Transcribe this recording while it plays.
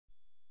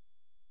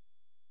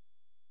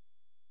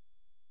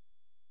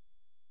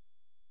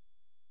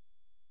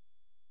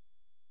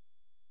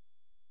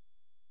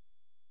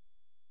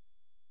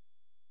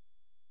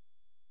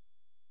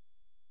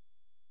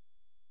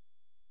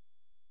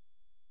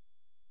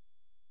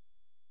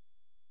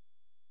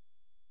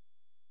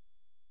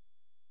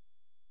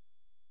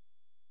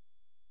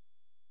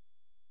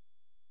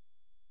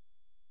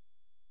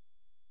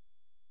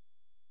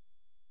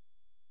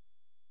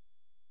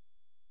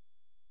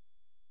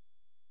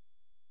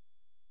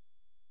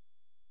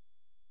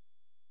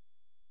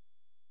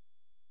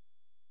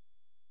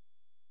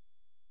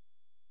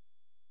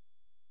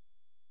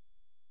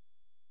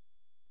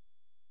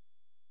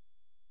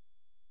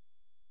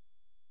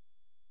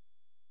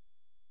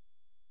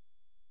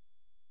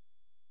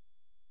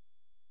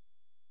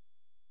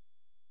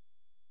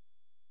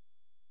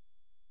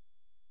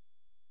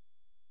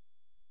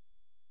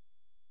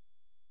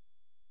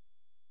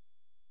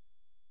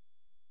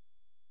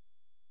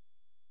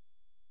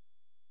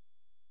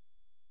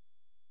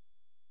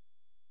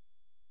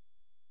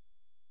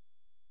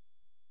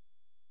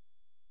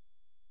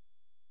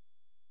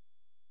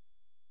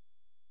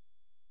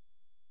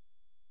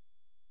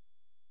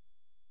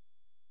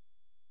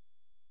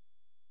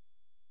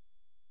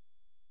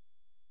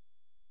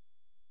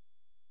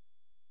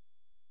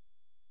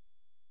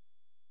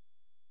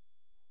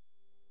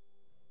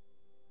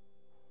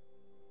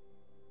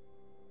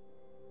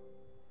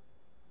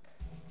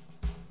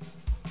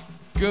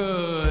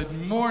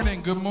Good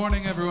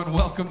morning, everyone.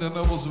 Welcome to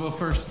Noblesville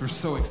First. We're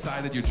so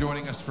excited you're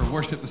joining us for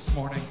worship this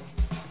morning.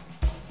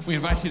 We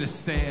invite you to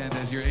stand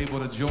as you're able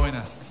to join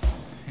us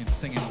in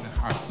singing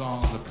our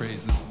songs of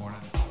praise this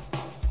morning.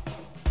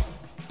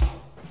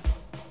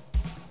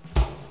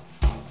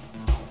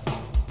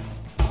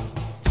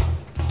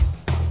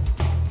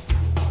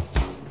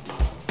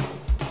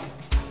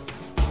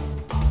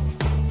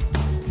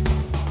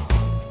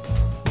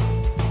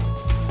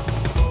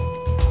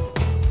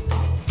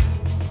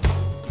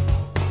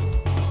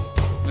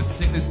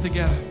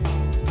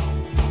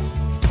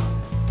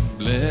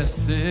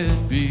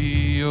 Blessed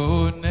be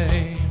your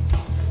name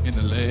in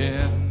the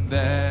land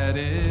that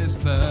is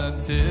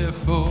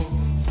plentiful,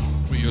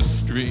 where your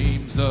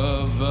streams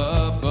of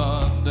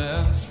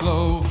abundance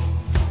flow.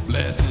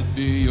 Blessed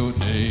be your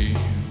name.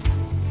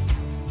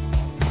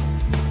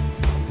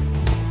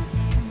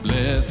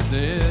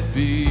 Blessed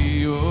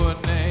be your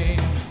name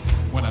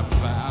when I'm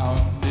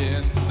found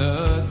in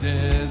the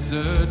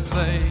desert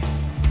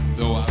place,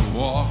 though I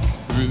walk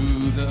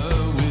through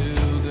the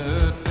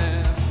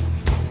wilderness.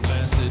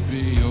 Blessed be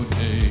your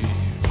name.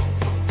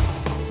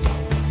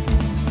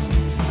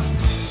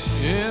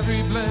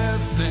 Every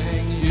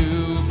blessing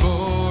you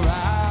pour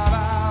out,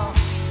 I'll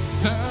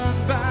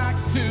turn back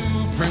to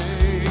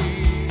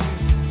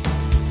praise.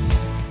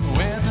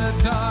 When the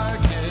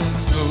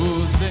darkness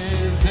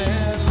closes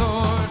in,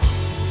 Lord,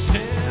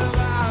 still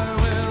I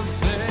will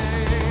say,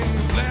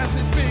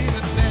 blessed be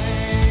the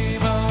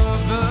name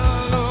of the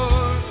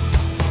Lord.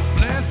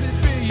 Blessed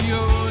be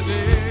your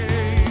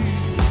name.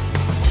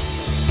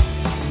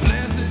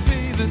 Blessed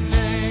be the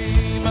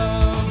name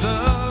of the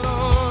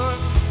Lord.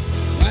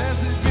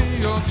 Blessed be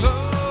your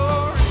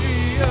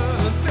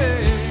glorious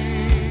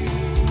name.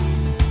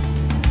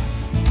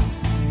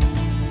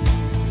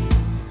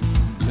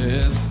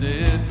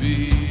 Blessed be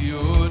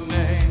your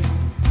name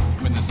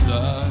when the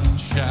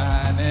sun's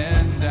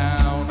shining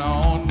down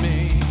on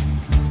me,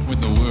 when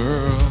the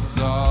world's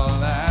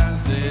all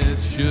as it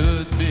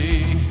should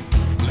be.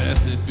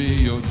 Blessed be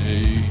your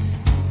name.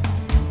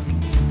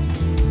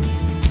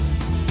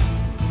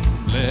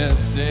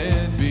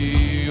 Blessed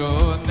be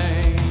your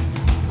name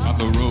on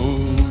the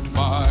road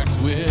marked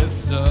with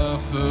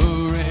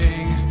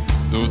suffering,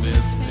 though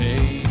there's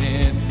pain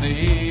in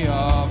the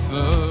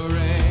offering.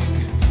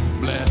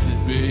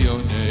 Blessed be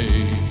your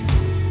name.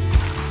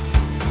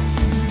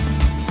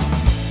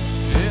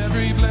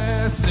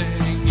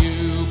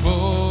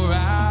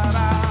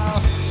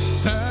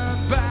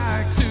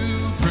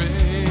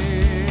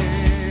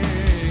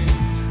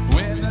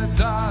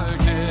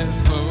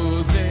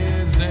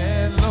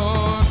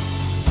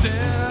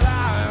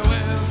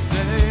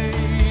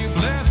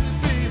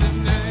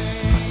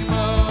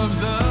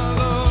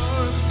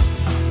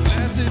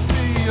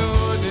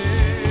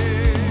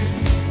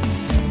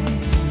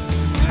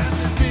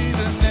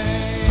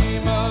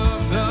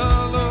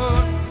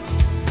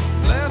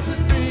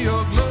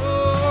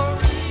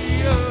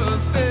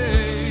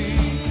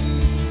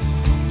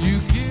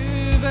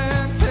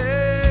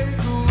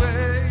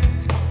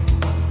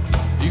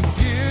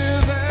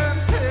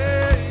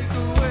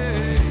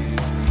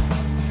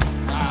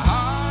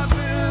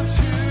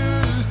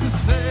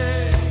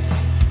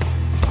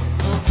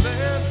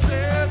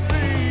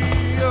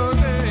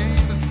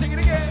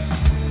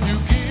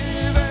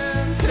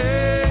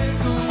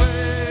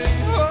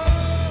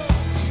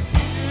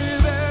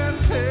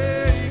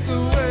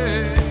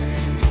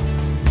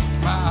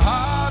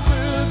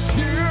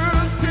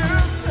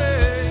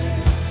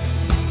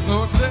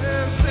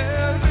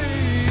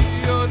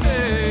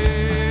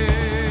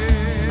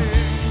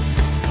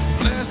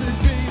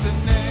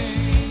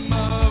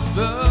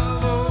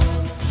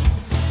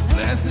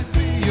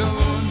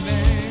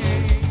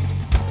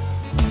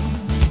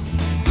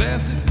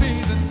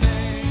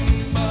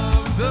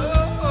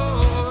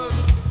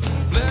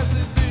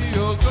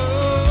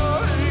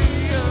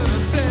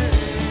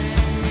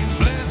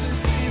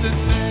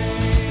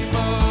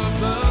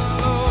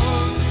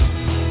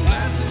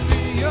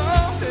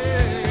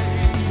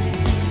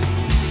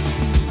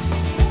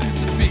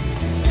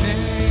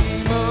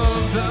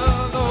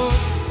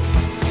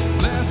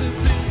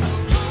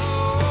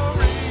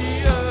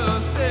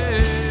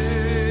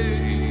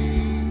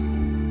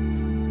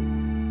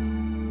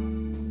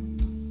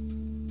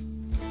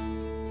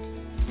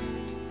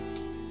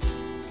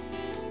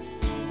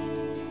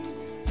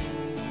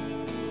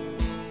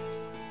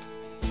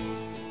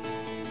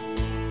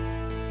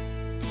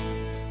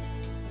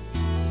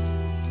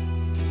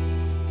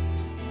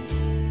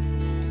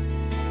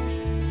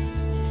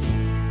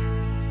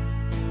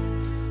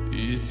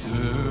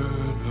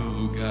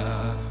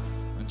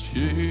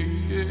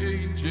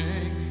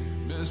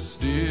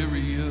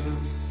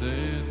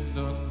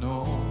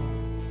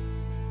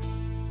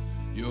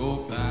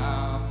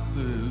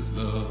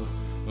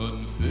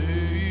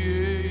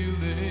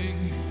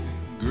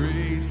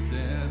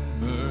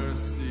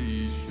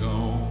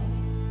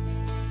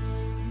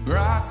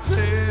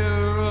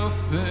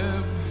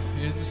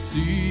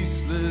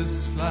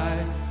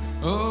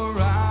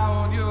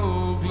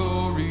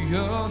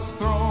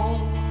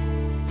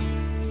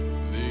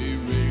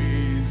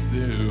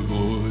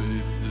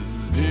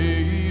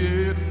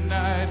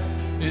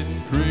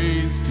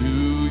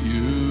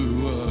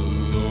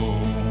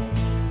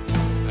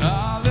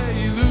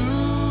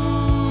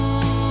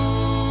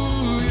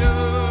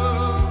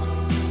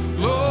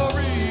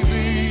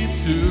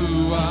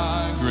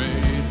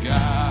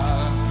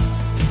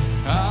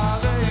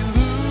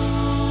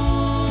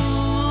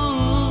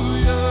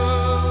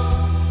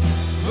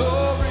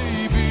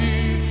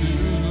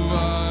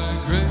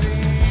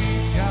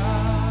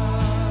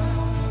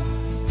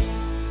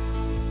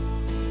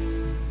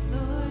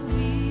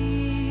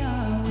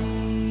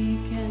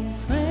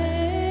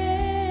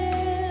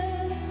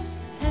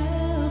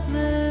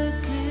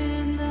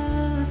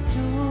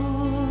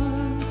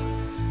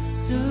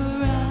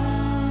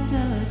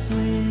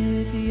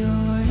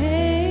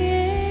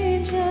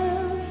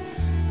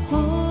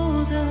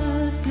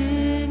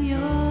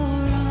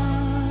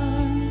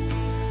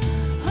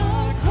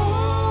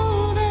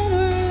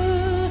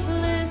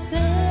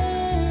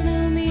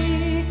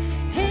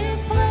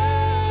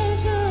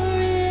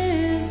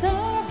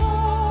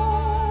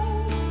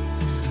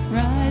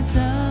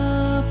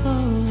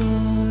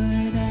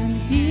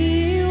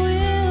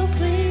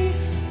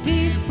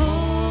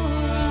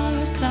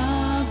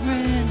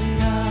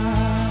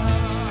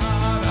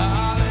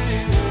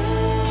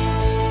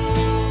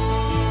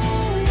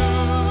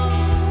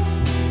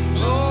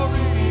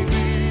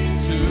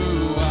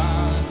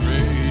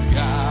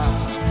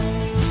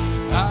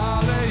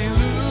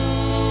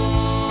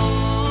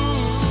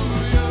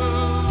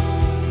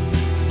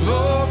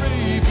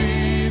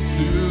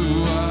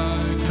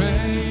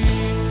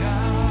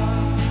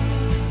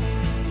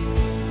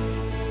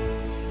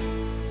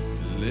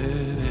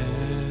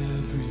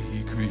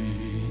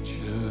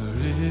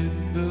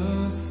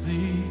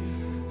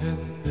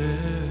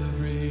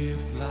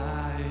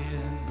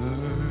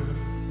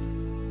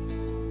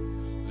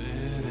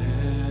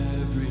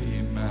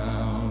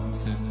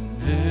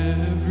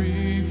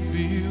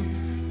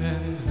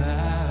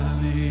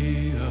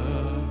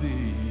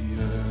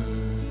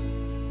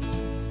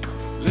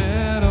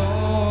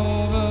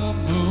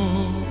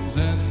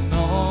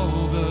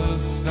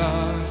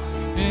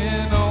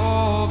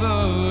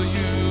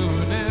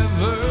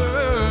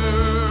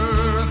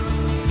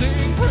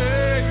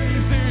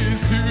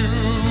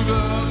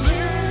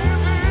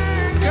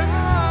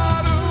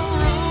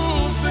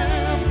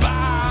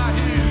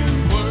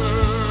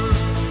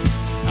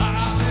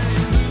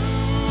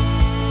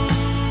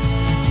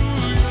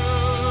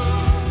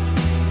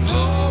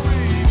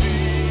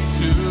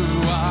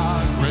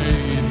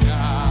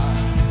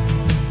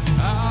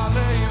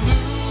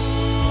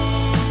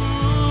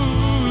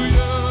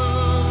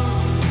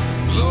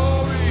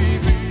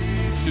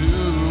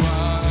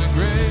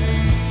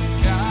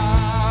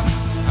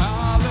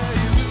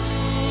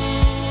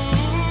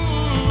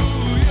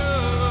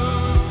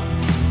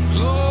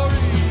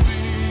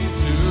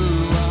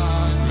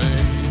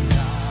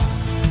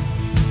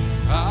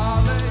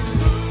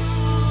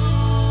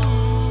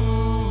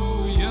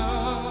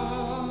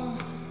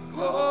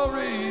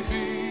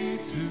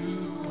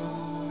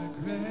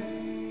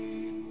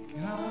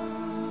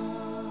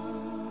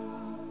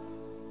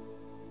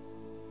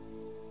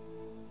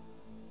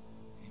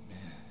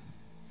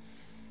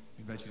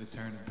 you to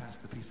turn and pass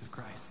the peace of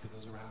Christ to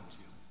those around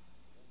you.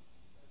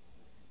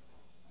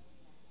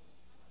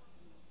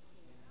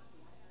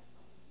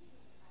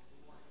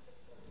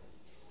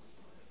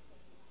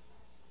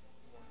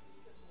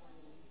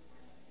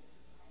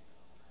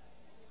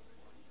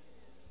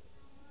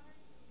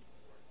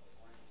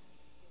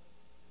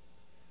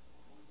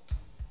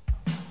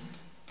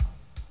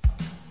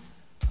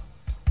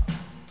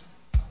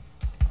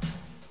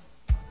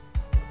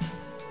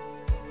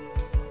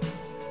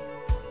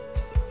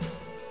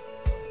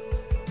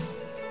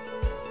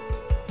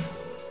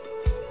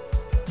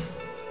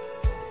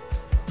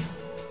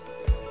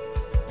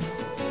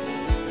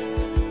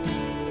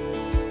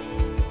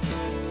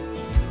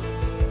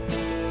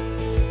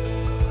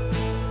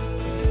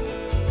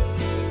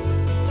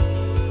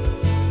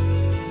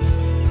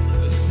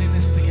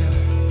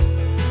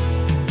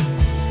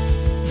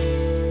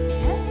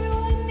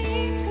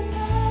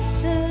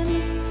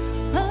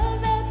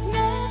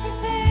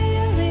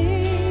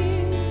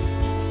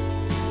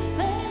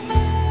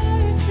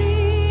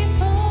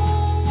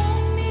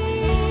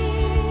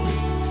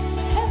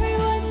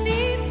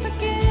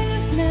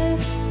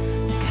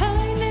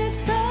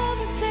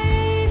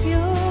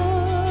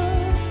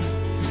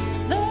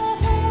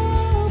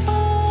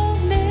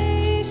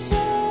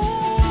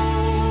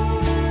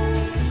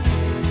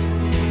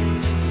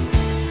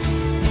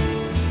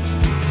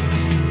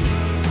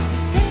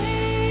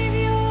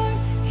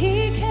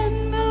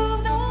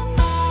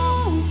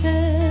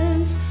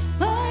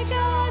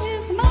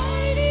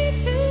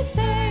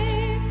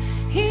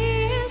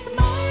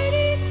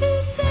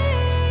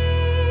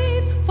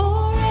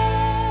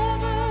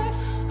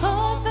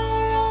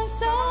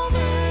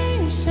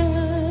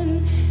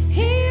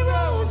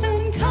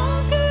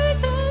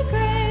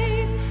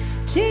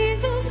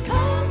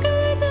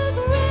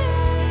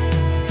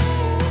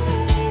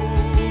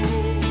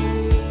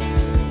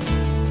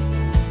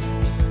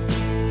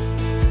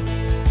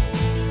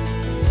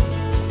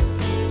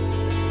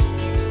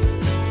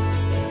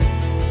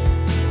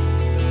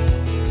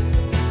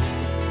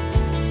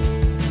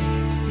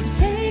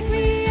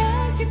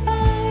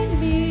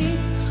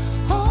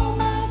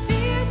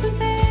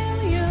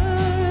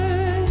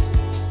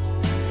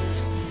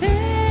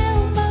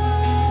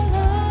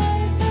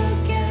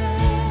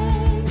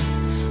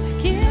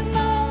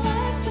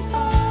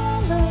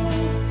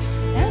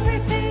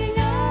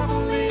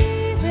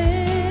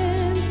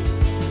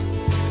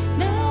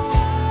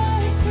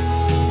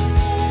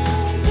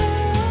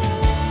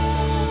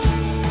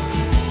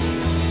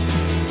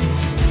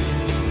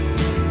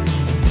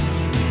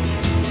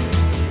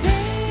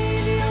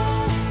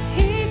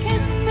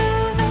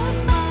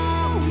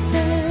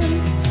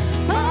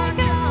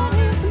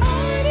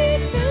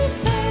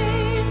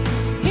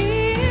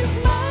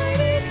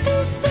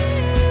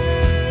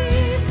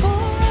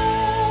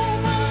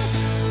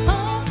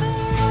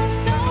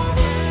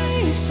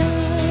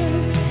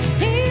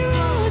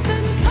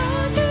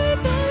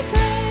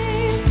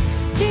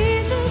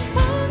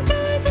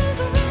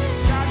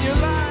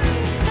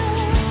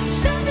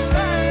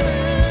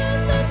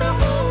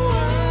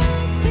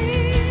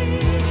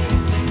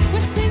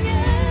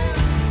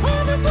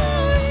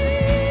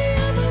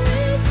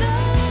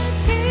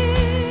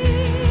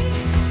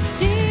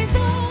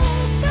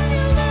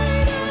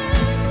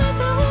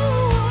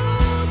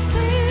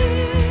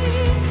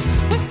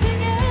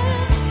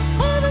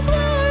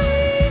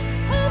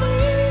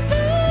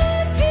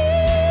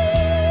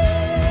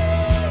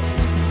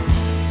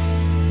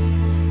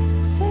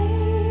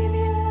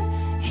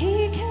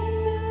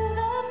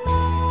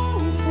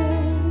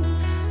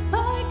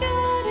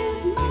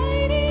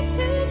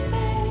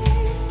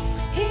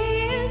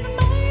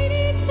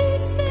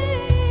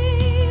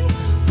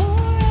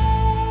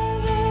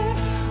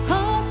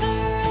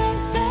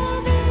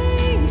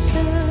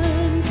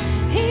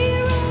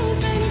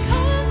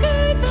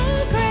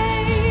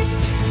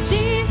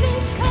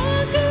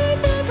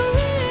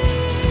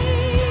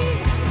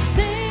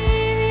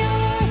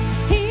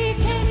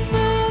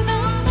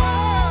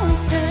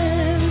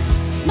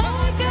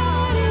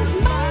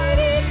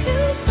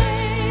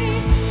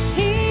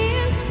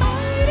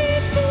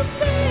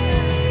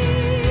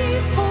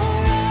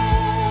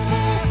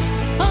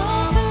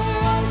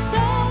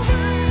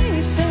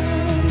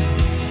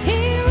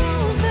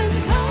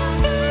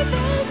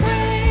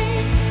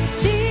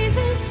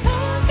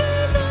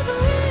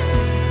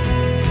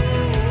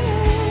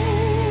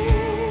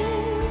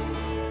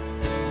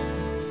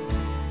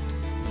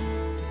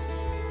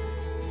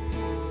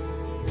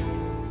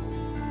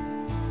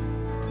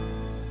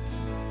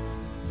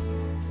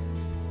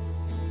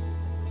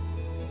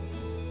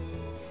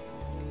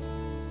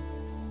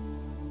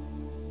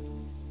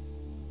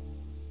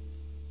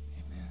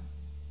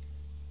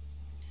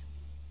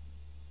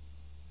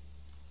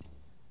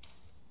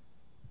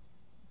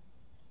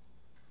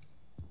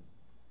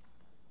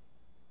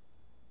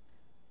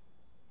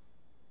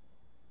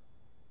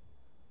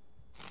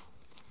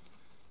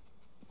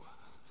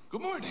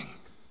 Good morning.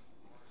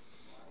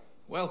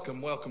 Welcome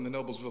to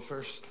Noblesville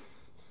First.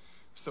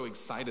 So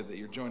excited that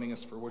you're joining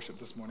us for worship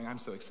this morning. I'm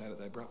so excited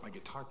that I brought my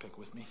guitar pick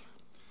with me.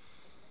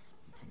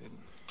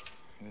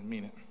 I didn't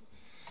mean it.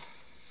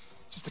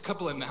 Just a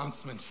couple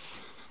announcements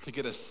to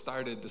get us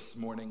started this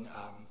morning.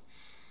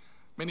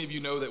 Many of you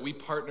know that we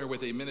partner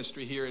with a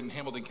ministry here in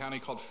Hamilton County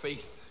called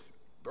Faith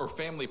or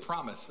Family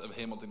Promise of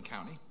Hamilton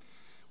County,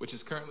 which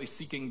is currently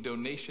seeking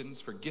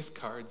donations for gift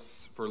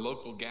cards for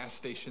local gas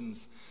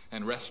stations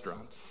and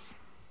restaurants.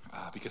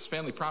 Because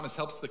Family Promise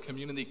helps the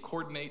community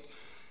coordinate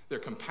their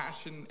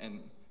compassion and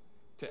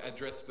to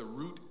address the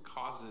root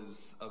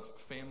causes of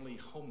family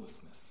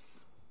homelessness,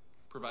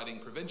 providing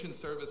prevention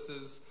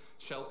services,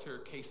 shelter,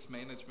 case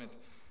management,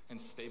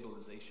 and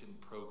stabilization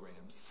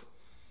programs.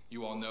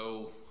 You all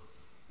know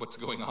what's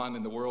going on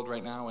in the world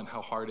right now and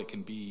how hard it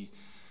can be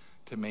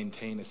to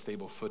maintain a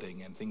stable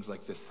footing, and things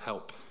like this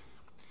help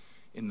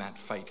in that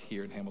fight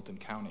here in Hamilton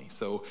County.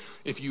 So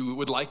if you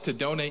would like to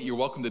donate, you're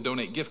welcome to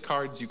donate gift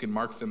cards. You can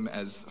mark them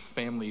as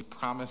Family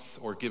Promise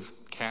or give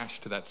cash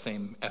to that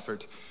same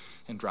effort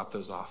and drop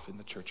those off in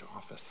the church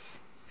office.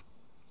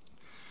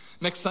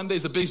 Next Sunday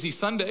is a busy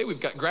Sunday. We've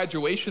got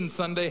graduation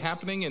Sunday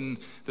happening in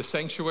the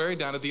sanctuary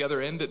down at the other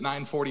end at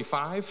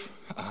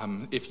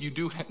 9:45. If you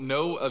do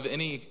know of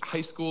any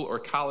high school or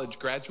college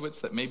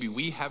graduates that maybe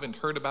we haven't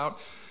heard about,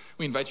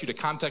 we invite you to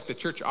contact the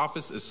church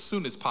office as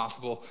soon as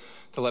possible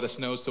to let us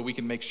know so we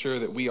can make sure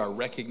that we are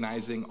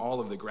recognizing all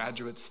of the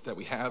graduates that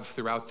we have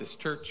throughout this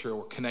church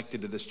or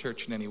connected to this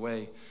church in any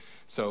way.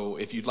 So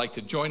if you'd like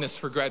to join us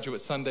for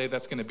Graduate Sunday,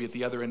 that's going to be at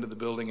the other end of the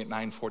building at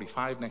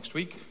 9:45 next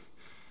week.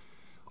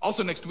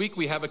 Also next week,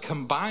 we have a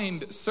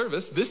combined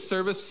service. This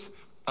service,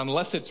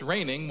 unless it's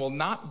raining, will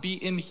not be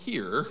in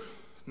here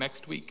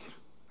next week.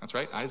 That's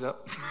right, eyes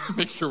up.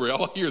 Make sure we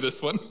all hear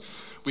this one.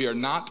 We are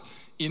not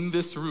in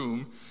this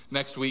room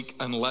next week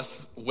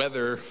unless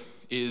weather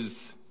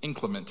is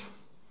inclement.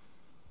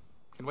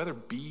 Can weather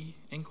be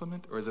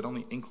inclement, or is it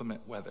only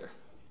inclement weather?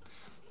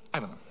 I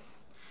don't know.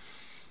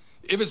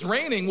 If it's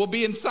raining, we'll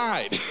be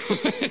inside.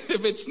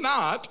 If it's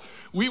not,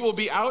 we will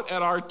be out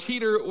at our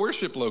Teeter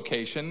worship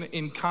location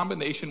in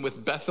combination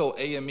with Bethel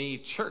AME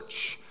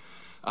Church.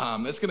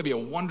 It's going to be a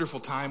wonderful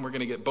time. We're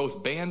going to get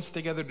both bands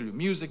together to do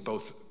music.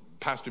 Both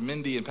Pastor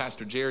Mindy and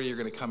Pastor Jerry are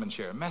going to come and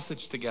share a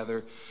message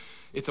together.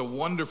 It's a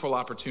wonderful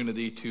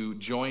opportunity to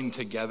join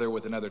together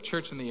with another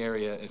church in the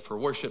area for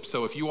worship.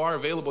 So if you are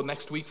available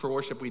next week for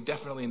worship, we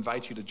definitely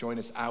invite you to join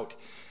us out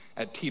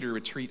at Teeter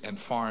Retreat and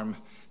Farm.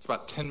 It's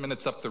about 10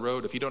 minutes up the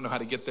road. If you don't know how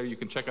to get there, you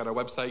can check out our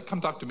website.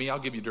 Come talk to me. I'll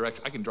give you direct.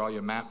 I can draw you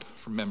a map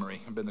from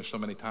memory. I've been there so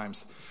many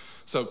times.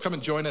 So come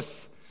and join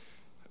us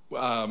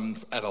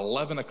at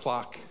 11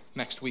 o'clock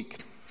next week.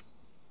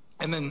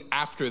 And then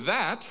after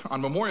that,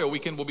 on Memorial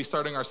Weekend, we'll be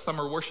starting our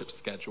summer worship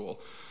schedule,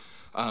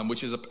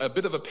 which is a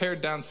bit of a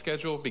pared down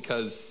schedule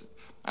because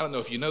I don't know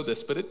if you know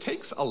this, but it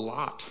takes a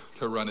lot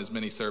to run as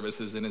many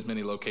services in as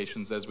many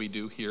locations as we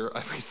do here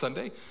every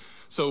Sunday.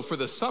 So for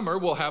the summer,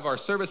 we'll have our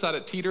service out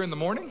at Teeter in the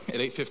morning at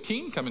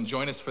 8:15. Come and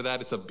join us for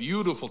that. It's a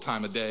beautiful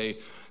time of day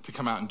to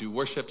come out and do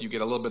worship. You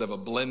get a little bit of a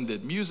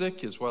blended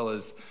music as well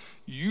as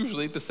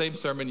usually the same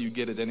sermon you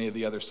get at any of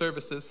the other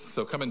services.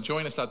 So come and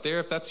join us out there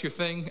if that's your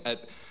thing. At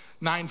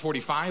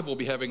 9:45, we'll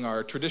be having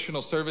our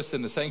traditional service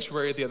in the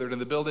sanctuary at the other end of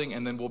the building,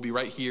 and then we'll be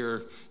right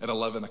here at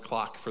 11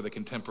 o'clock for the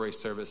contemporary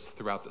service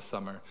throughout the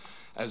summer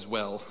as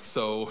well.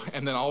 So,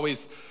 and then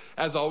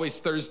as always,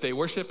 Thursday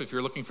worship. If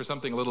you're looking for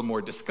something a little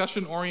more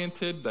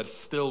discussion-oriented, that's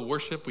still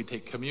worship. We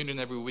take communion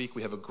every week.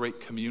 We have a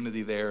great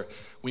community there.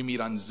 We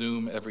meet on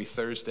Zoom every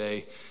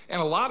Thursday.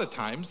 And a lot of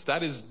times,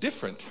 that is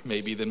different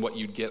maybe than what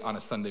you'd get on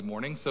a Sunday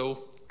morning. So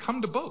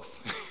come to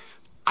both.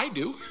 I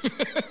do.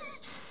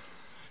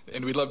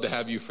 And we'd love to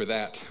have you for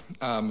that.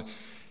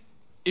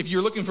 If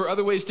you're looking for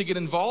other ways to get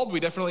involved, we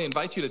definitely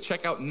invite you to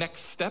check out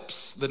Next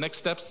Steps. The Next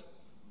Steps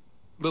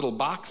little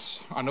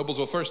box on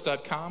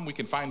noblesvillefirst.com. We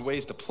can find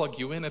ways to plug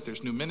you in if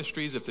there's new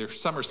ministries, if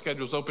there's summer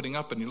schedules opening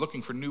up and you're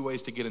looking for new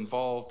ways to get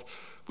involved.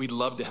 We'd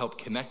love to help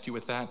connect you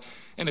with that.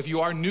 And if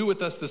you are new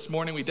with us this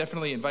morning, we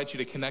definitely invite you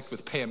to connect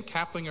with Pam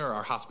Kaplinger,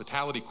 our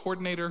hospitality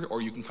coordinator,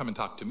 or you can come and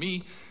talk to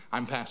me.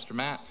 I'm Pastor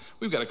Matt.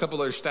 We've got a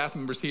couple other staff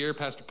members here.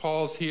 Pastor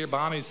Paul's here.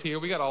 Bonnie's here.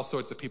 We got all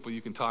sorts of people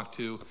you can talk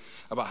to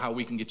about how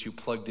we can get you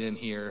plugged in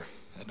here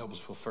at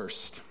Noblesville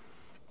First.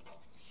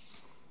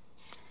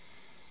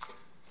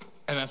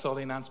 And that's all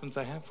the announcements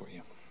I have for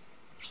you.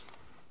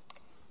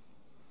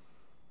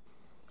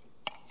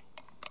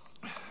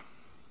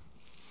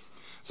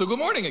 So good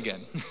morning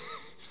again.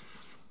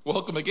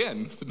 Welcome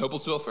again to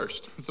Noblesville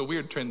First. It's a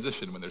weird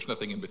transition when there's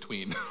nothing in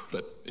between,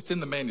 but it's in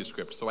the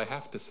manuscript, so I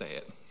have to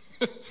say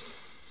it.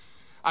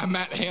 I'm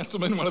Matt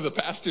Hantelman, one of the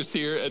pastors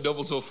here at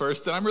Noblesville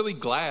First, and I'm really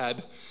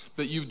glad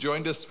that you've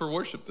joined us for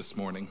worship this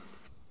morning.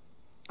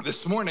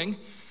 This morning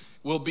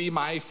will be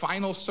my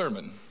final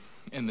sermon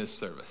in this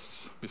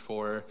service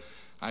before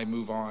I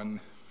move on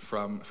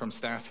from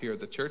staff here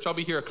at the church. I'll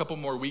be here a couple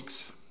more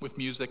weeks with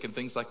music and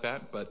things like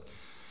that, but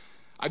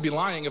I'd be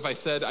lying if I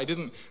said I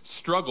didn't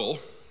struggle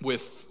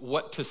with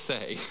what to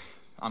say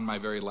on my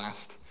very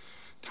last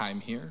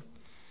time here.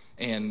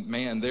 And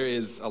man, there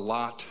is a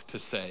lot to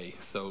say,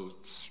 so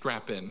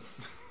strap in.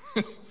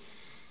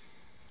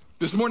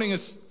 This morning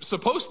is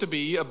supposed to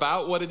be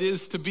about what it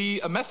is to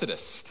be a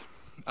Methodist.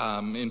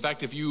 In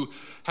fact, if you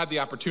had the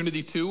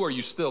opportunity to, or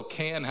you still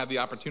can have the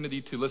opportunity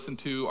to listen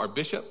to our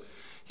bishop,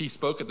 he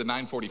spoke at the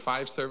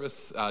 9:45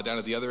 service down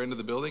at the other end of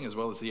the building, as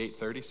well as the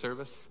 8:30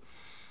 service,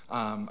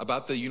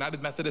 about the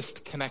United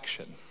Methodist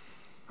connection.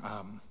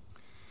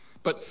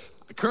 But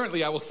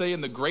currently, I will say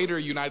in the greater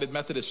United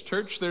Methodist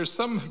Church, there's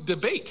some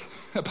debate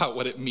about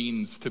what it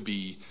means to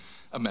be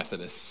a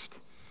Methodist.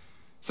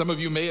 Some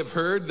of you may have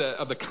heard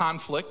of the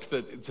conflict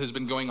that has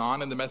been going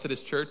on in the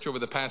Methodist Church over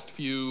the past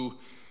few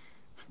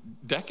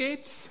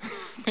decades,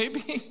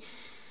 maybe,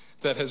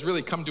 that has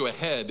really come to a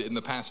head in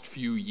the past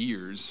few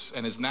years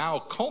and has now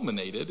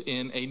culminated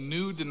in a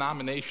new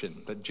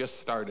denomination that just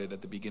started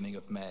at the beginning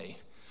of May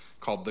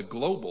called the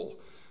Global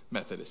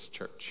Methodist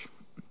Church.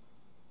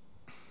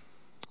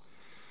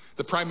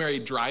 The primary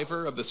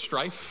driver of the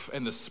strife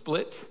and the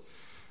split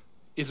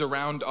is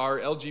around our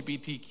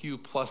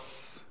LGBTQ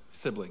plus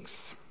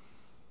siblings.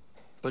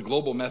 The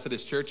Global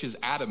Methodist Church is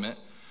adamant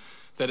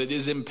that it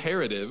is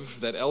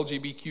imperative that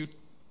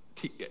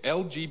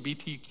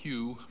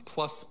LGBTQ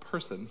plus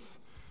persons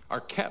are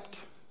kept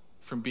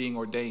from being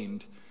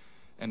ordained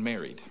and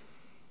married.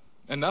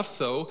 Enough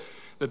so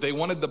that they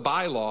wanted the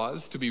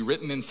bylaws to be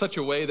written in such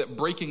a way that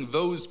breaking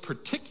those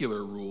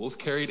particular rules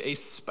carried a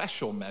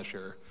special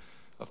measure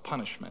of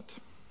punishment.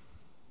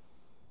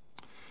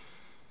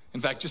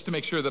 In fact, just to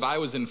make sure that I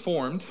was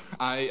informed,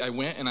 I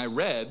went and I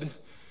read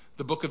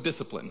the Book of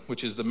Discipline,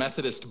 which is the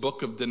Methodist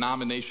Book of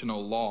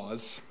Denominational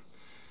Laws,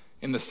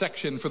 in the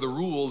section for the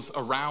rules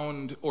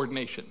around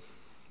ordination,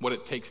 what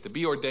it takes to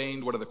be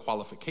ordained, what are the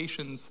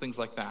qualifications, things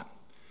like that.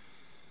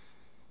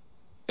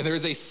 And there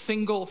is a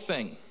single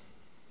thing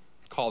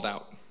called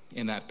out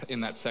in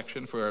that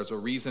section for as a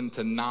reason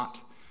to not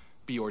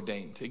be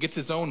ordained. It gets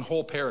its own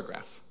whole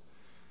paragraph,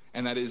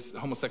 and that is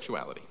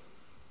homosexuality.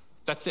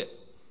 That's it.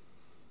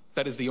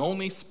 That is the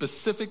only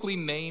specifically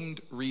named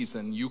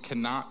reason you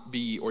cannot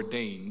be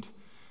ordained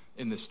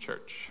in this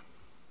church.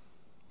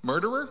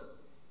 Murderer,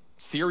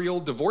 serial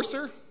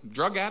divorcer,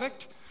 drug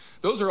addict,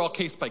 those are all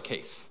case by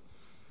case.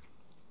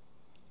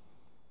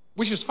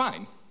 Which is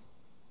fine.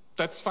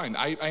 That's fine.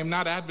 I am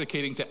not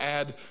advocating to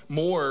add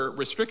more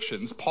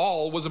restrictions.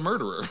 Paul was a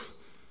murderer.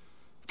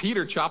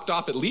 Peter chopped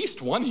off at least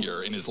 1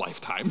 year in his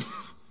lifetime.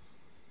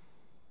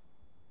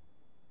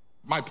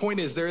 My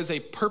point is there is a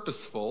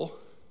purposeful,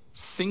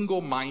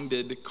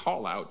 single-minded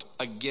call out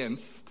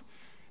against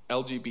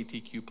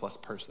LGBTQ plus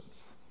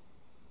persons.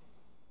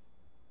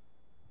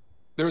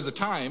 There is a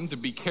time to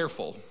be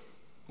careful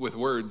with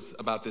words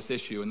about this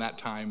issue, and that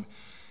time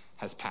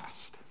has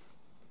passed.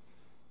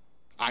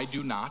 I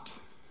do not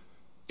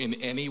in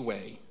any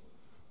way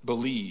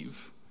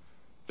believe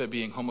that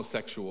being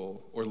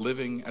homosexual or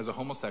living as a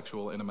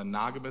homosexual in a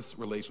monogamous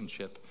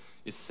relationship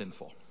is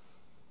sinful.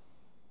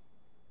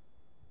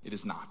 It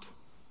is not.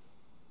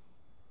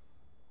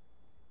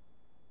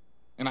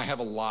 And I have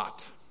a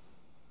lot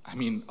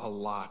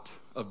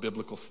of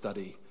biblical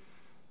study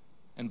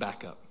and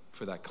backup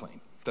for that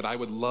claim that I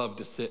would love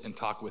to sit and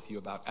talk with you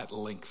about at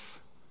length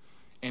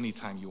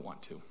anytime you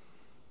want to.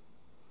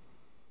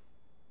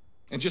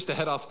 And just to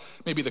head off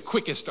maybe the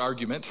quickest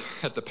argument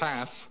at the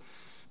pass,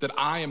 that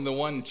I am the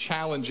one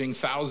challenging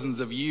thousands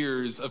of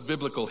years of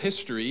biblical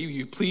history,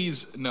 you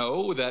please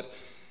know that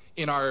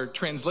in our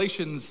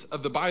translations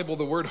of the Bible,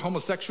 the word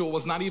homosexual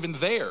was not even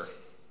there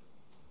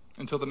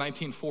until the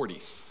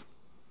 1940s.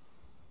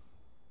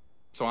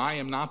 So I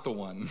am not the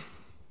one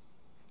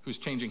who's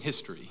changing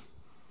history.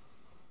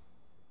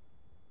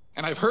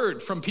 And I've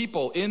heard from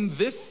people in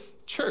this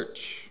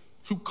church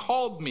who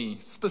called me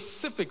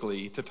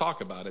specifically to talk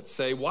about it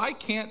say, why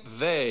can't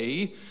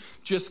they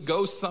just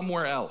go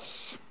somewhere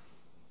else?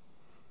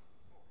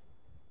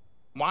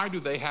 Why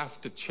do they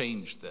have to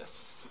change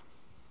this?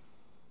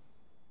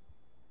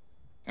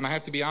 And I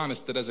have to be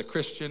honest that as a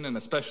Christian, and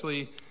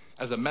especially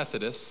as a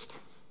Methodist,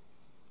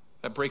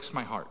 that breaks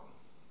my heart.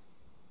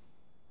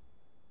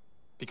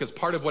 Because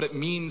part of what it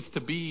means to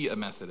be a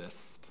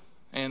Methodist,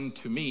 and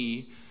to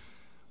me,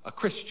 a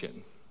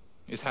Christian,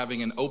 is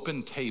having an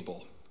open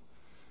table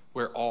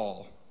where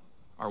all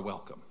are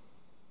welcome.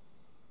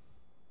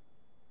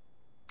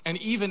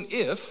 And even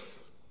if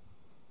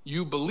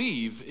you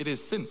believe it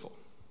is sinful,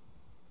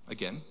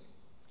 again,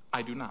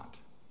 I do not.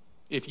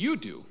 If you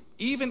do,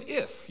 even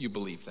if you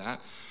believe that,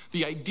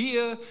 the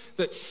idea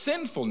that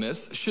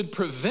sinfulness should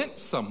prevent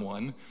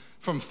someone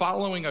from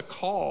following a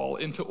call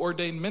into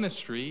ordained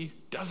ministry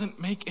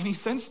doesn't make any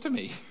sense to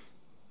me.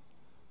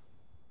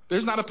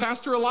 There's not a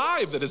pastor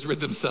alive that has rid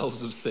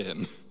themselves of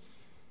sin,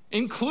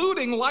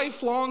 including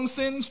lifelong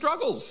sin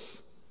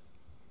struggles.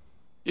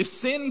 If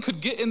sin could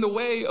get in the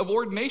way of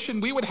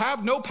ordination, we would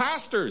have no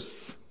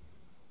pastors.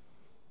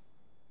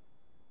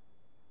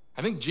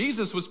 I think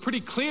Jesus was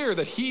pretty clear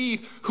that he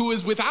who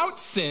is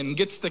without sin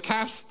gets to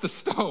cast the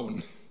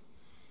stone.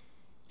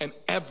 And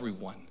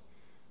everyone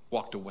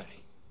walked away.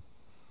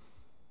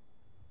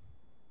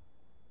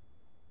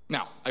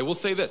 Now, I will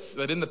say this,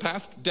 that in the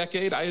past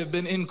decade, I have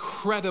been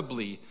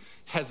incredibly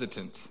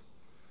hesitant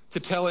to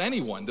tell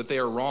anyone that they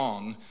are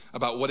wrong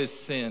about what is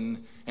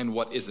sin and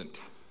what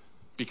isn't,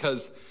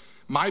 because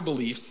my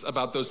beliefs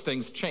about those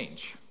things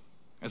change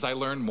as I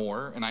learn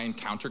more and I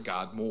encounter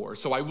God more.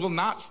 So I will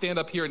not stand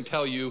up here and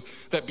tell you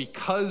that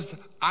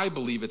because I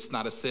believe it's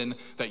not a sin,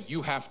 that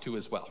you have to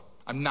as well.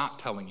 I'm not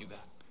telling you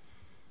that.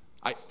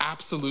 I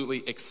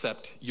absolutely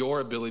accept your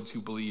ability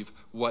to believe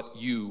what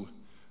you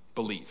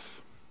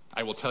believe.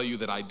 I will tell you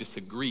that I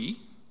disagree,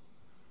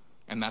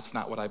 and that's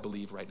not what I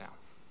believe right now.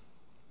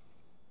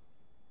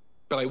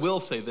 But I will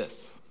say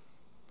this.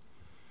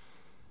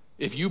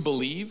 If you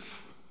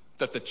believe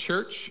that the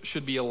church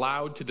should be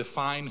allowed to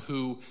define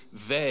who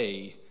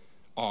they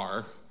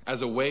are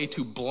as a way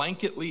to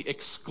blanketly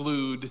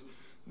exclude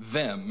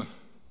them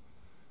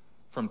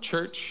from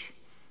church,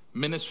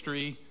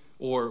 ministry,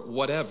 or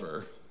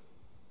whatever,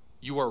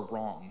 you are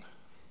wrong.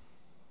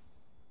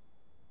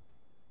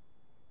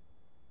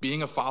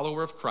 Being a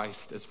follower of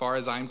Christ, as far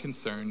as I'm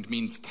concerned,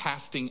 means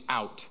casting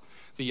out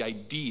the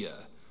idea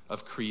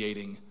of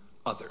creating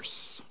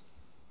others.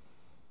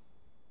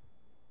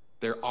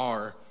 There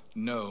are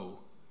no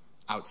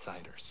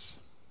outsiders.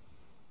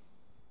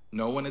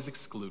 No one is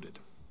excluded.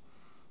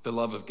 The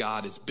love of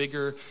God is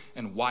bigger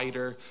and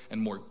wider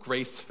and more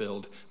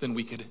grace-filled than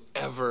we could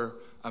ever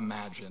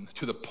imagine,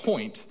 to the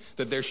point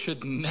that there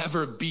should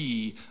never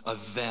be a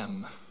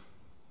them.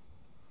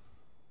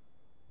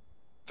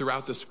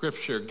 Throughout the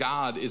scripture,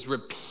 God is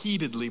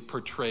repeatedly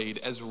portrayed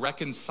as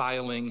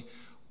reconciling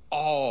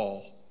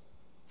all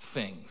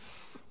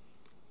things,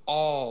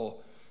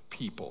 all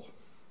people,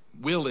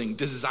 willing,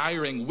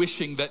 desiring,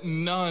 wishing that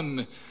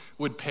none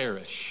would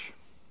perish.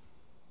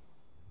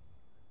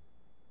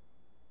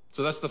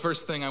 So that's the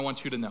first thing I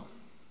want you to know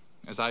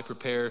as I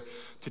prepare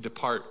to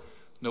depart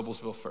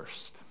Noblesville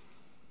First.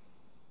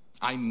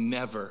 I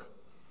never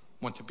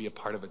want to be a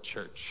part of a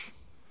church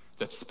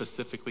that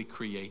specifically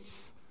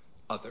creates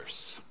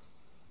others.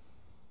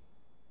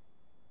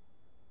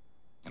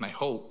 And I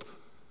hope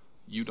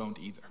you don't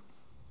either.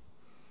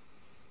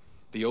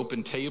 The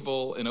open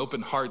table and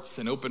open hearts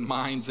and open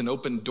minds and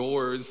open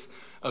doors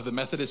of the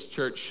Methodist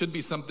Church should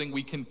be something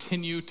we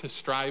continue to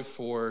strive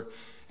for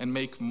and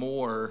make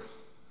more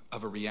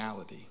of a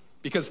reality.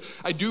 Because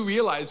I do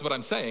realize what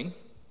I'm saying.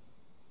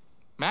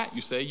 Matt,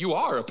 you say you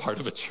are a part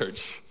of a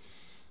church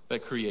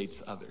that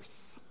creates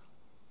others.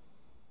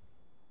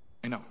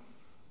 I know.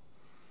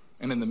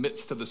 And in the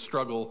midst of the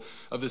struggle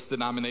of this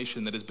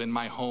denomination that has been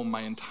my home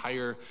my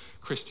entire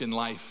Christian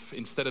life,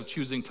 instead of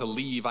choosing to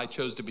leave, I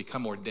chose to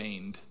become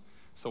ordained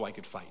so I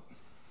could fight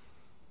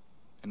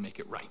and make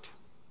it right.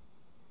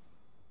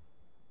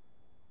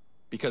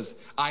 Because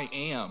I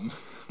am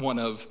one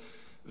of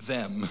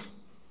them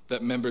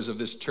that members of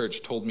this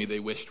church told me they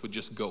wished would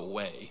just go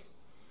away.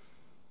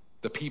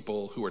 The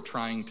people who are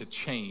trying to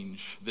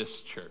change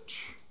this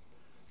church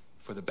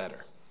for the better.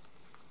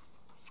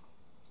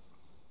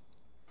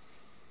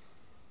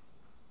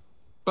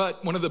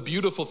 But one of the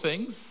beautiful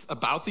things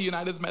about the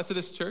United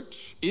Methodist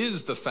Church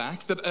is the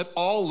fact that at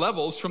all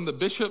levels, from the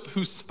bishop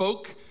who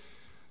spoke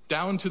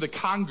down to the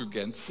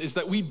congregants, is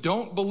that we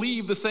don't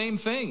believe the same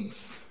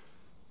things.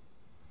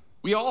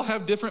 We all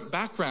have different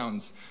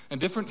backgrounds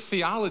and different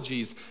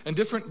theologies and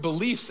different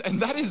beliefs, and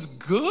that is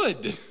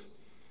good.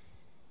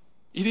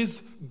 It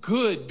is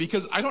good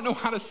because I don't know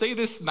how to say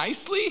this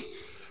nicely.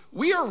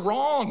 We are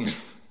wrong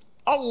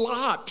a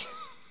lot.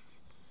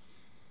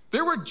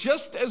 There were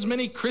just as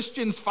many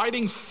Christians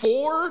fighting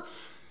for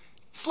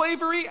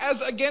slavery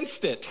as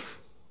against it.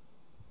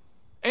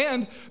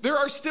 And there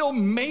are still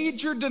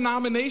major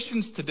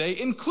denominations today,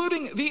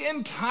 including the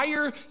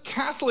entire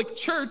Catholic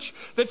Church,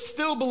 that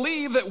still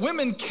believe that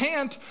women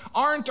can't,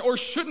 aren't, or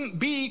shouldn't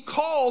be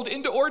called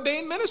into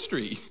ordained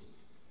ministry.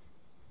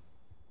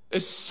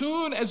 As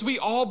soon as we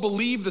all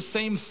believe the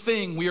same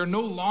thing, we are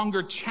no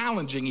longer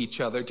challenging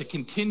each other to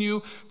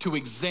continue to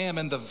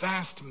examine the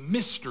vast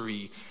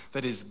mystery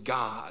that is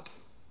God.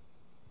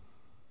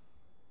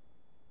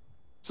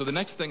 So the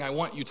next thing I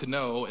want you to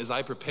know as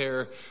I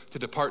prepare to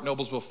depart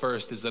Noblesville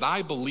First is that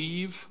I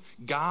believe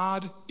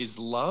God is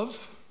love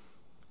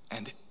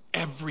and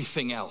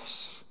everything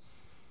else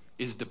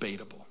is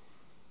debatable.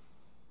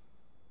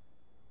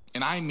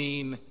 And I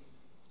mean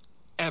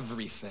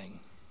everything.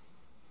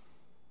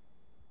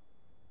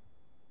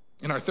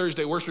 In our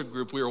Thursday worship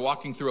group, we were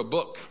walking through a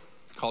book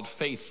called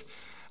Faith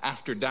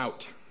After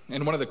Doubt.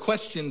 And one of the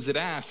questions it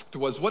asked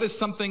was, what is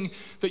something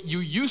that you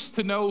used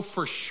to know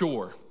for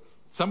sure?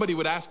 Somebody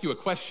would ask you a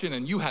question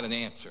and you had an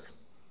answer.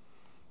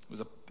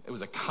 It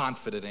was a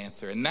confident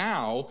answer. And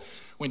now,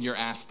 when you're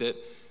asked it,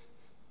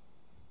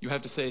 you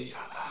have to say,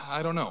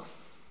 I don't know.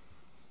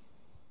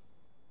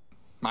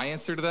 My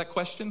answer to that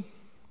question?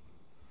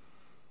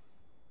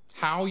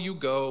 How you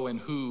go and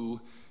who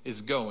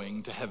is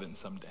going to heaven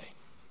someday.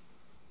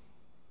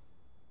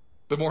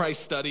 The more I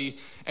study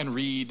and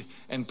read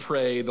and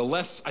pray, the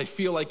less I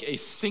feel like a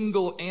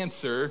single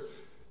answer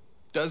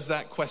does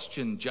that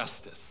question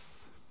justice.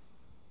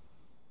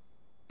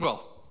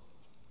 Well,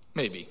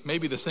 maybe.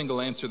 Maybe the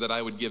single answer that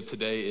I would give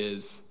today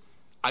is,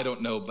 I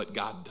don't know, but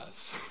God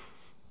does.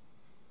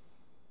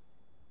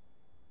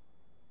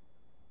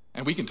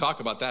 And we can talk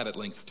about that at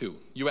length too.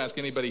 You ask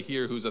anybody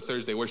here who's a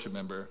Thursday worship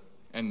member,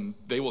 and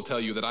they will tell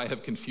you that I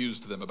have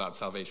confused them about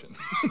salvation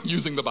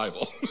using the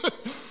Bible.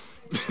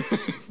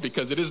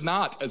 Because it is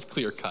not as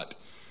clear-cut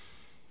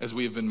as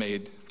we have been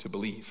made to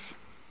believe.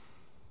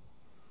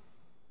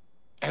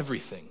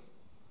 Everything,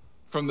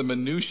 from the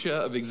minutia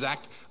of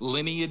exact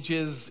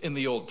lineages in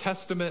the Old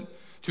Testament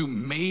to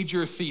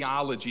major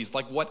theologies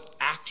like what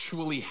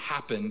actually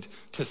happened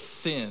to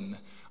sin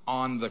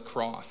on the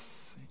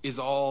cross, is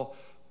all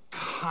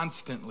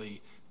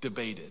constantly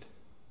debated.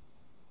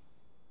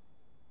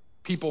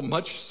 People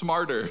much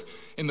smarter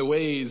in the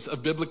ways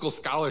of biblical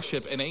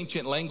scholarship and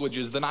ancient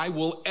languages than I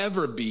will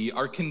ever be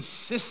are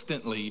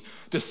consistently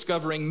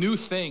discovering new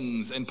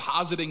things and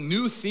positing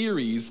new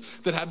theories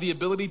that have the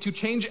ability to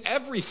change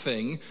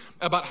everything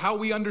about how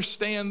we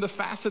understand the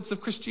facets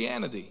of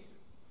Christianity.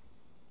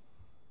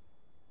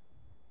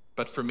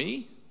 But for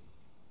me,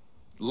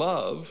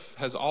 love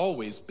has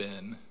always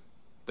been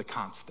the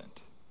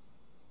constant.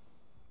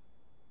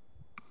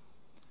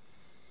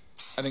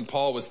 I think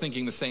Paul was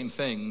thinking the same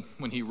thing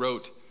when he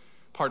wrote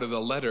part of the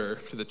letter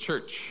to the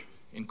church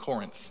in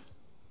Corinth.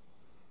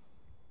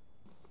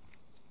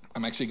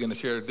 I'm actually going to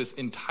share this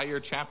entire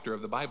chapter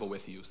of the Bible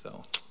with you,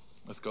 so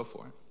let's go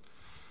for it.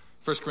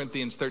 1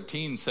 Corinthians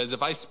 13 says,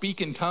 if I speak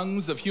in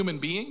tongues of human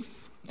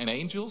beings and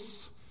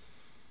angels,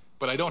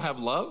 but I don't have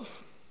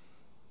love,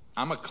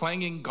 I'm a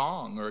clanging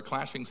gong or a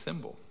clashing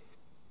cymbal.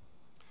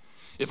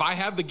 If I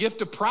have the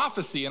gift of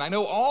prophecy and I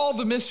know all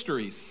the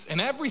mysteries and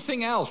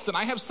everything else, and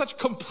I have such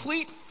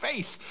complete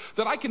faith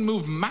that I can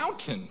move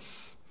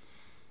mountains,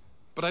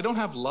 but I don't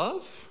have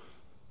love,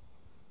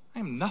 I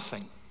am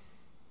nothing.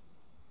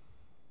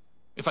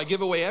 If I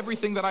give away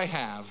everything that I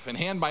have and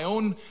hand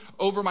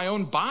over my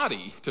own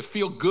body to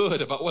feel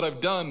good about what I've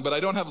done, but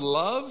I don't have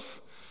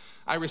love,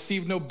 I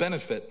receive no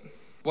benefit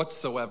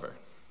whatsoever.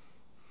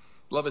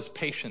 Love is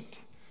patient.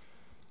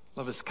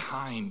 Love is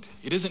kind.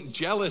 It isn't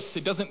jealous.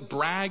 It doesn't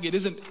brag. It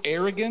isn't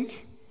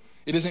arrogant.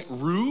 It isn't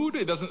rude.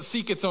 It doesn't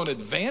seek its own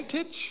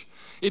advantage.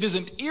 It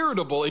isn't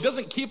irritable. It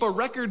doesn't keep a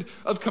record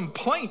of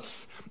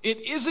complaints.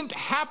 It isn't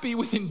happy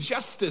with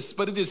injustice,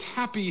 but it is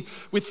happy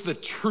with the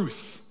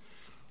truth.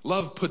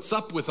 Love puts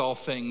up with all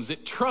things.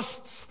 It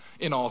trusts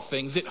in all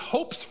things. It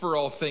hopes for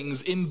all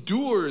things,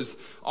 endures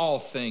all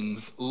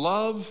things.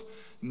 Love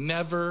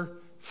never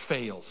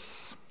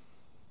fails.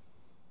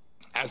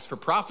 As for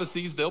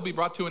prophecies, they'll be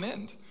brought to an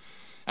end.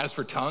 As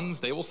for tongues,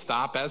 they will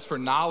stop. As for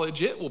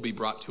knowledge, it will be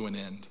brought to an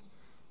end.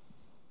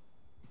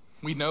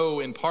 We know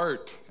in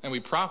part and we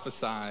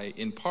prophesy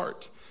in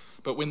part.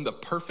 But when the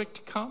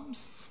perfect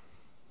comes,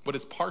 what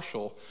is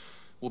partial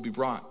will be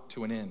brought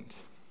to an end.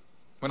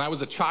 When I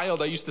was a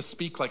child, I used to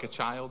speak like a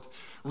child,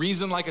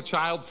 reason like a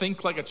child,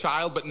 think like a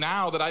child. But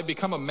now that I've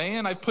become a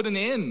man, I've put an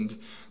end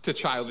to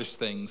childish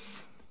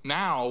things.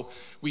 Now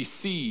we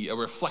see a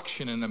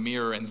reflection in a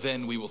mirror, and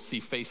then we will see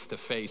face to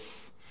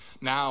face.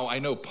 Now I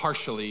know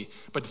partially,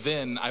 but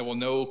then I will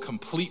know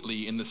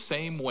completely in the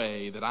same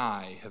way that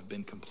I have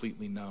been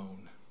completely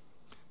known.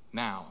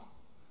 Now,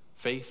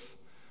 faith,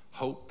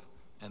 hope,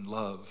 and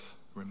love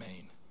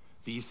remain.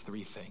 These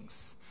three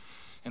things.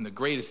 And the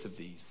greatest of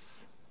these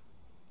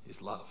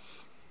is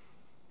love.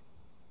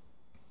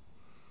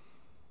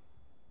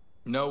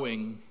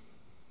 Knowing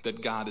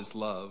that God is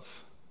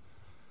love.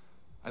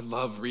 I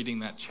love reading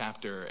that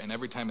chapter, and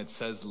every time it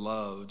says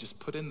love, just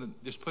put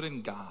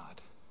in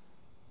God.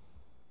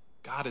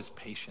 God is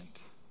patient.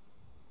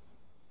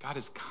 God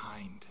is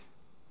kind.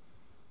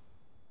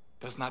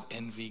 Does not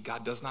envy.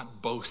 God does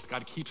not boast.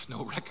 God keeps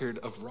no record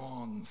of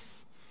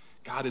wrongs.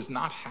 God is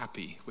not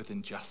happy with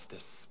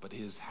injustice, but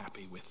is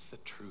happy with the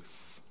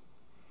truth.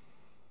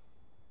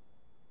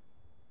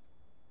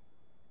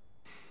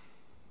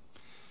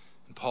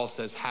 And Paul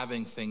says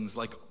having things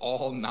like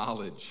all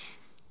knowledge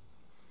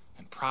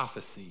and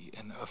prophecy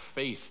and a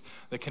faith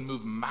that can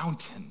move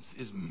mountains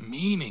is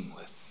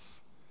meaningless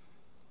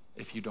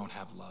if you don't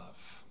have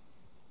love.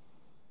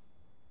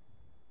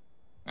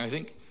 And I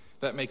think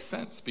that makes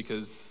sense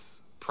because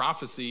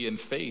prophecy and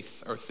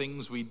faith are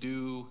things we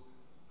do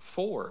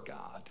for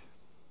God.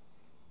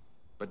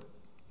 But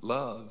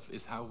love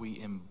is how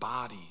we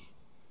embody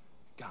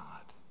God.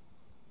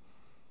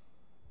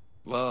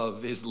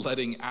 Love is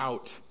letting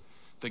out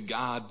the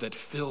God that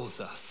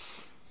fills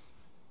us.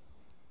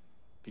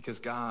 Because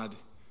God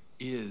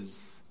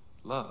is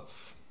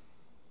love.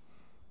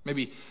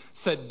 Maybe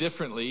said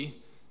differently,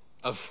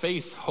 of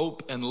faith,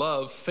 hope, and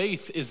love,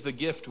 faith is the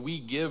gift we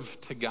give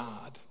to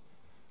God.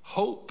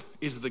 Hope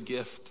is the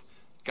gift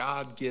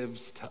God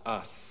gives to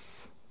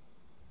us.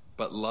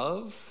 But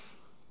love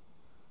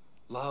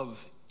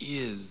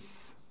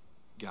is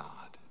God.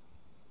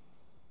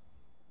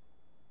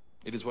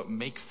 It is what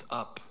makes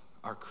up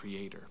our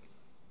Creator.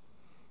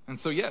 And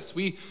so yes,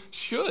 we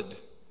should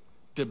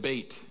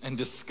debate and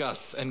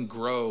discuss and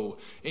grow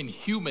in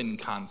human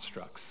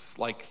constructs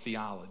like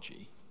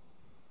theology.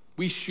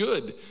 We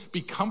should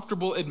be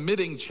comfortable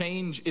admitting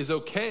change is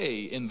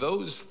okay in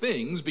those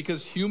things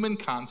because human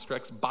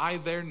constructs by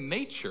their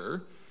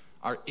nature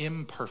are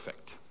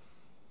imperfect.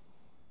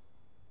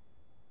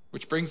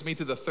 Which brings me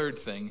to the third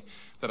thing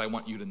that I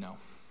want you to know.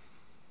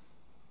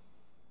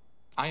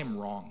 I am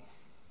wrong.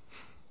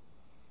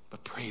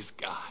 But praise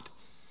God,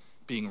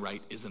 being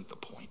right isn't the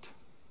point.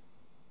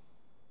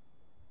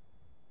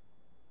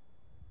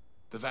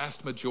 The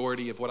vast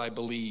majority of what I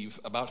believe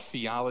about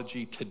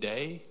theology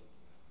today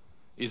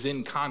is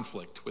in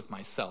conflict with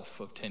myself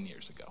of 10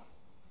 years ago.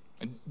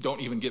 And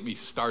don't even get me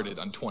started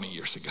on 20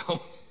 years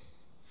ago.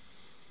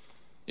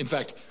 In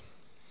fact,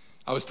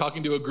 I was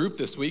talking to a group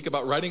this week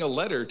about writing a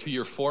letter to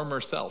your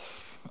former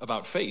self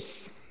about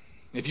faith.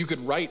 If you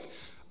could write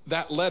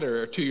that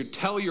letter to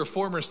tell your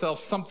former self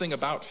something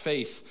about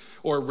faith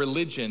or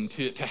religion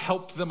to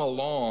help them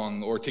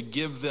along or to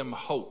give them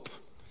hope,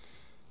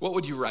 what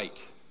would you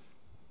write?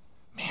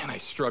 Man, I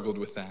struggled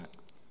with that.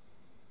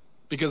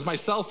 Because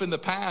myself in the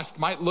past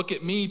might look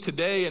at me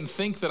today and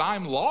think that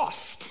I'm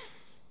lost.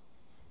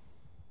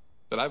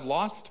 That I've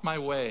lost my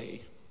way.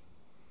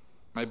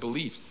 My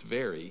beliefs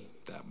vary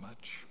that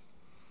much.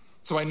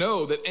 So I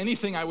know that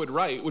anything I would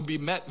write would be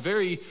met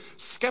very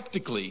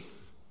skeptically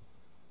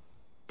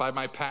by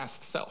my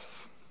past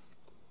self.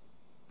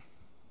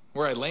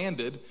 Where I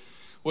landed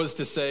was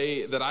to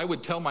say that I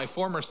would tell my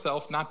former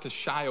self not to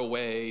shy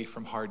away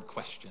from hard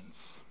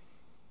questions,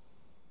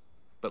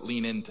 but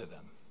lean into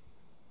them.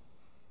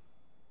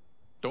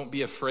 Don't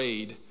be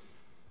afraid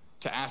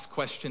to ask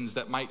questions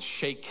that might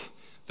shake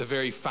the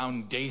very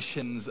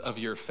foundations of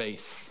your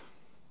faith.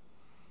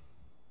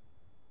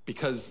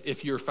 Because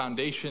if your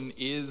foundation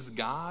is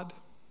God,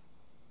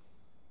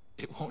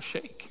 it won't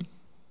shake.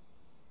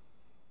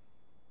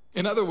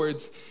 In other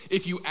words,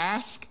 if you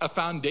ask a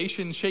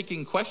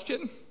foundation-shaking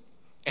question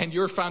and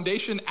your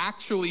foundation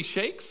actually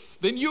shakes,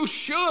 then you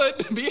should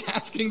be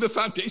asking the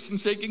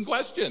foundation-shaking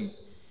question.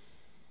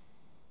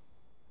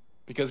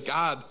 Because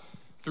God,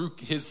 through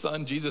his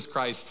son Jesus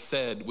Christ,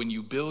 said, when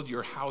you build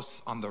your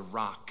house on the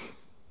rock,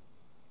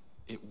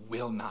 it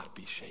will not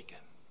be shaken.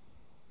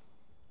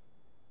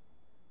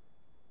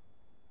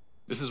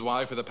 This is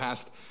why for the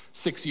past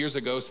 6 years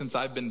ago, since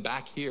I've been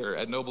back here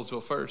at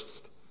Noblesville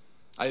First,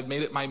 I have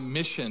made it my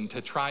mission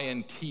to try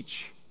and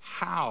teach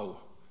how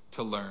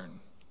to learn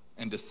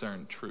and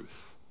discern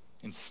truth,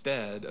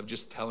 instead of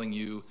just telling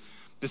you,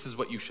 this is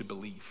what you should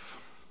believe.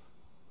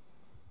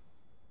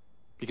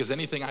 Because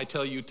anything I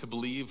tell you to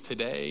believe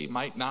today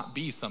might not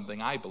be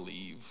something I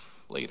believe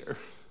later.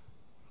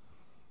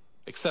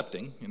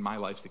 Accepting, in my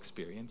life's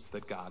experience,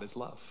 that God is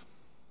love.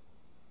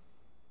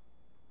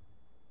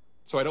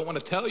 So I don't want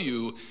to tell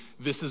you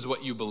this is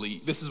what you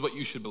believe, this is what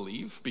you should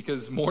believe,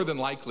 because more than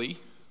likely,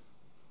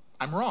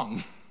 I'm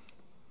wrong.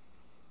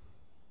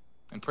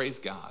 And praise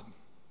God,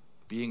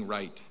 being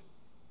right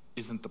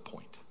isn't the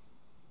point.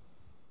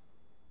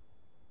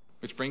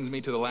 Which brings me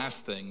to the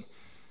last thing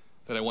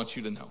that I want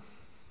you to know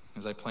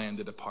as I plan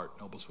to depart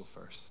Noblesville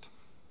First.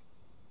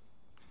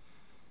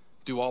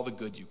 Do all the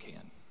good you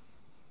can.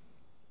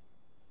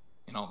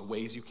 In all the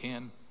ways you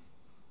can.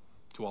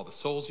 To all the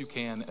souls you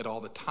can, at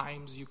all the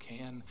times you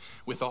can,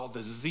 with all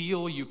the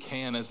zeal you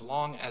can, as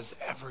long as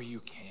ever you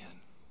can.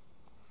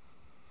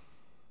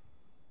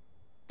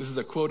 This is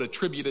a quote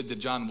attributed to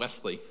John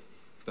Wesley,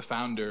 the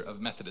founder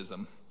of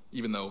Methodism,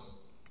 even though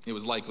it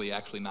was likely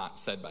actually not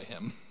said by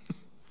him.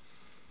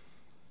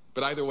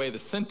 But either way, the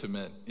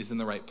sentiment is in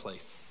the right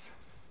place.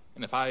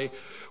 And if I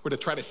were to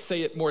try to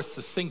say it more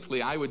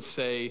succinctly, I would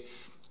say,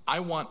 I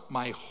want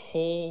my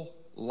whole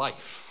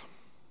life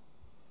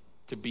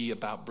to be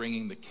about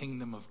bringing the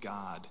kingdom of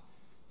God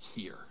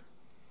here.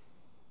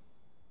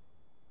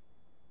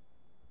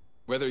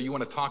 Whether you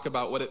want to talk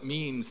about what it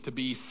means to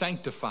be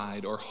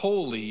sanctified or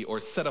holy or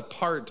set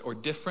apart or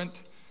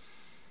different,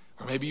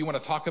 or maybe you want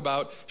to talk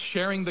about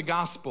sharing the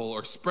gospel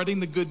or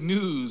spreading the good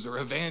news or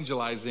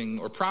evangelizing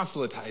or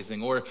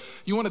proselytizing, or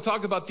you want to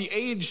talk about the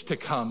age to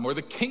come or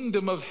the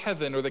kingdom of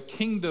heaven or the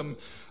kingdom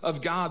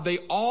of God, they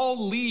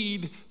all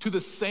lead to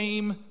the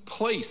same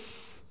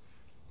place.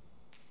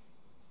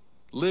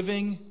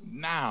 Living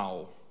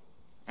now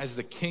as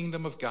the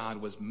kingdom of God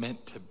was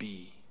meant to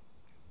be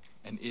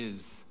and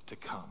is to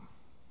come.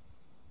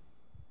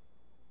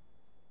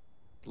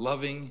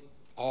 Loving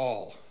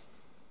all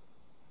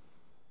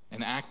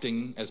and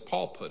acting, as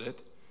Paul put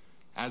it,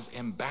 as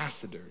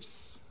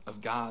ambassadors of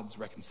God's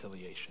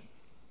reconciliation.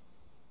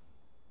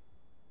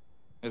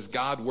 As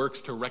God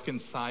works to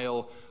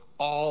reconcile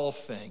all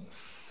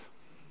things,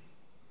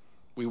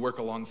 we work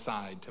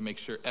alongside to make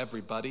sure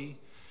everybody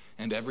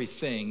and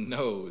everything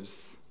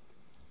knows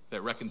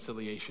that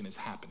reconciliation is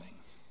happening.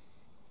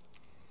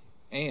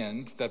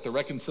 And that the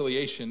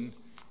reconciliation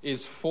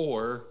is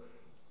for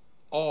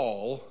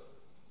all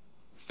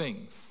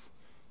things.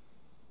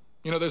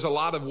 You know, there's a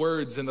lot of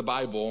words in the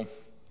Bible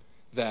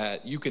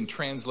that you can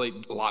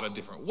translate a lot of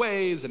different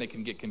ways, and it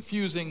can get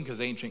confusing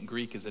because ancient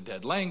Greek is a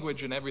dead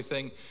language and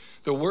everything.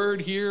 The word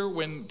here,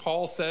 when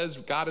Paul says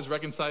God is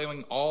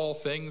reconciling all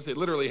things, it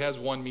literally has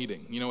one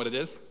meaning. You know what it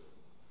is?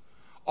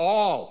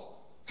 All.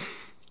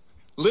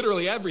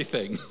 Literally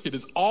everything. It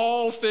is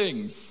all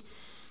things.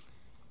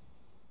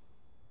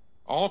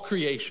 All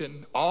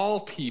creation, all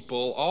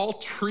people, all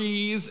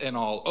trees and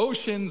all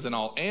oceans and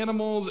all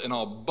animals and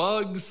all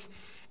bugs,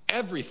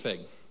 everything.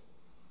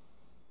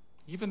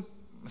 Even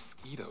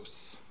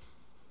mosquitoes.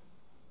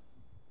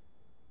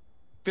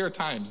 There are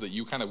times that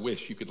you kind of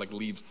wish you could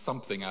leave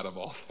something out of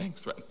all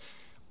things, right?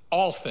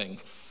 All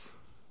things.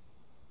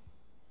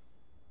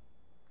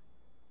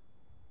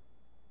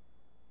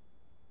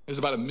 There's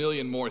about 1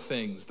 million more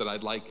things that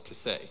I'd like to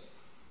say.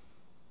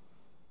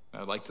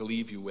 I'd like to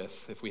leave you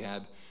with if we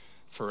had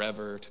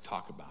forever to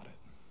talk about it.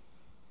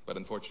 But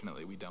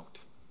unfortunately, we don't.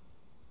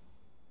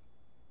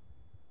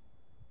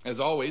 As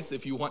always,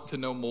 if you want to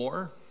know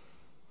more,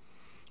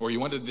 or you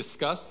want to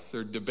discuss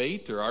or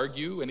debate or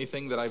argue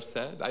anything that I've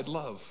said, I'd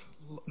love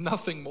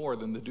nothing more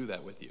than to do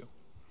that with you.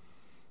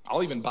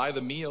 I'll even buy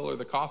the meal or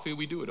the coffee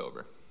we do it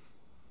over.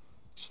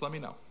 Just let me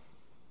know.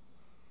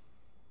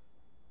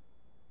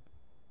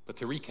 But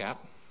to recap,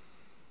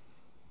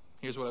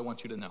 here's what I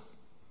want you to know.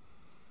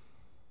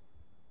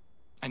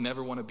 I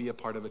never want to be a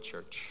part of a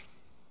church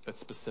that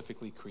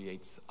specifically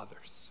creates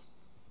others.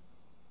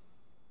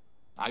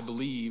 I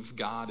believe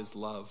God is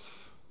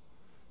love,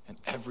 and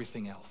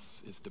everything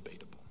else is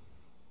debatable.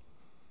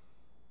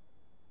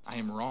 I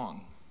am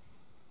wrong,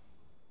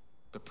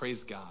 but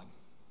praise God,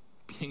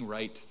 being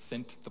right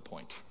sent the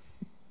point.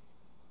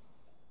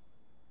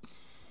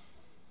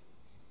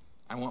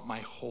 I want my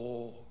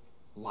whole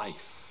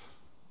life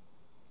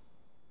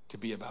to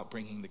be about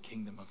bringing the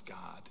kingdom of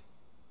God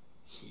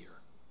here.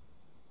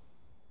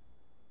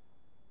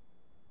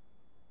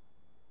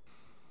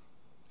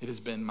 It has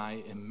been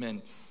my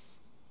immense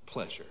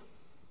pleasure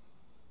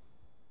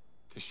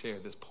to share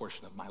this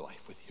portion of my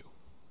life with you.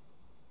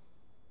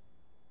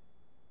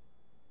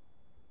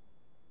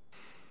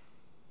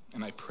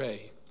 And I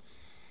pray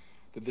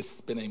that this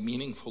has been a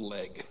meaningful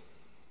leg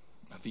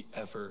of the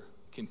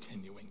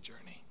ever-continuing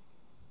journey.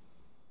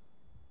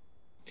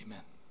 Amen.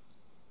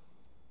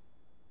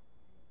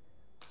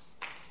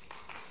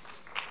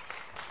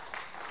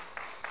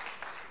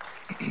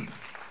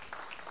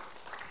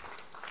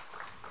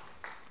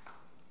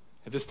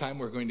 At this time,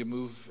 we're going to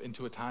move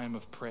into a time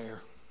of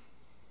prayer.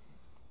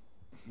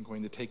 I'm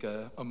going to take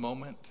a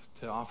moment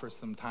to offer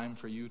some time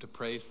for you to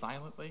pray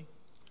silently.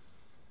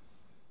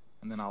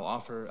 And then I'll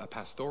offer a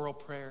pastoral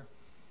prayer,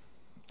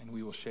 and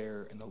we will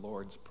share in the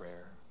Lord's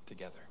Prayer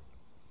together.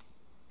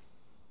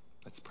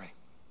 Let's pray.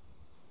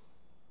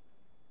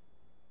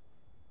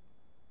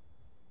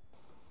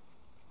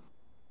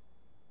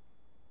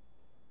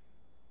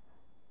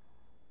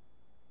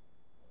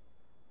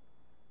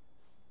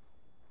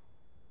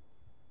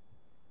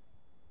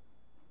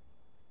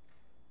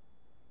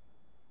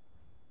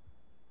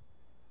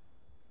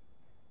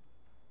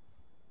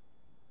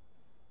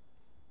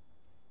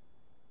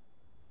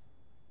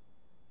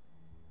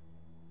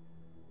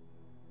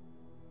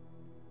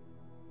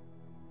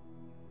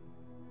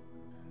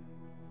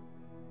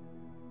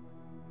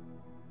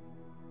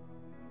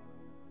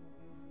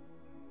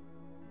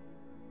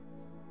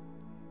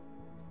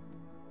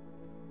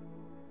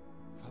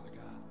 Father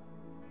God,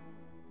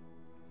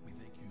 we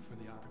thank you for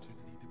the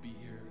opportunity to be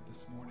here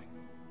this morning.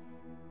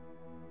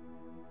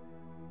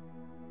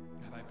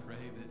 God, I pray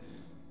that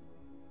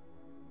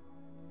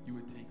you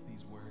would take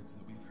these words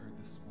that we've heard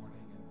this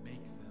morning and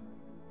make them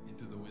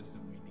into the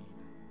wisdom we need.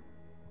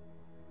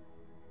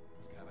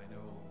 Because God, I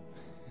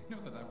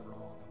know that I'm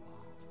wrong a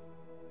lot.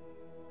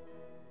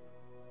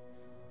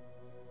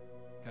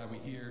 God, we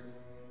hear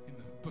in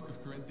the book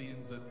of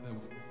Corinthians that the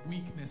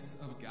weakness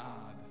of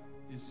God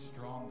is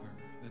stronger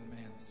than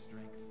man's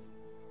strength,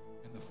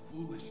 and the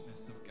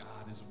foolishness of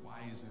God is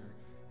wiser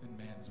than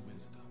man's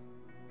wisdom.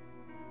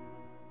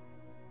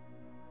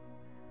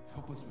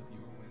 Help us with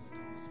your wisdom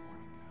this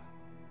morning,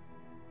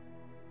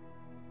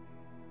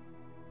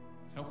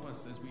 God. Help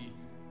us as we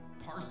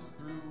parse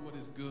through what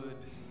is good,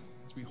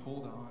 as we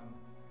hold on.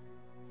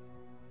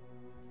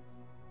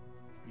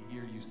 We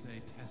hear you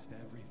say, test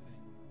everything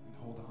and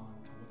hold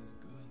on to what is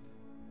good.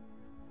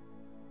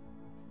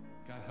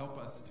 God, help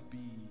us to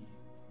be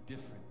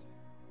different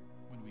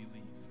when we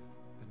leave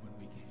than when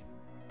we came.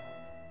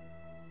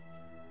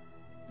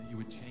 That you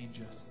would change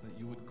us, that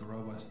you would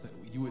grow us, that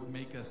you would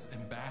make us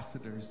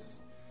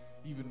ambassadors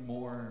even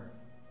more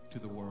to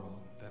the world,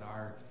 that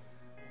our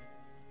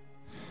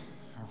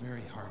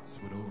very hearts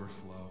would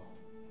overflow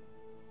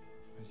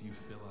as you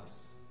fill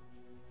us,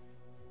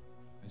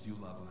 as you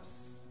love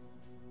us.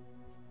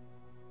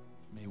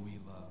 May we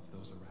love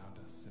those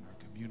around us in our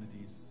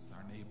communities,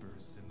 our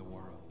neighbors, in the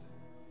world,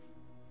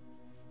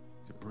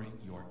 to bring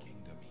your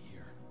kingdom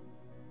here.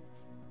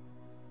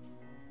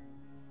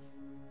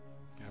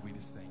 God, we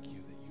just thank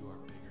you that you are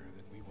bigger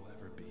than we will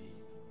ever be,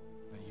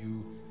 that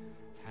you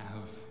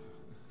have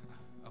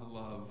a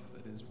love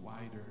that is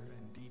wider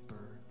and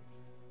deeper,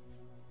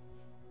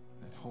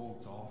 that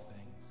holds all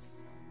things,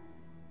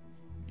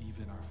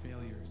 even our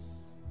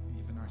failures,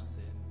 even our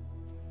sin,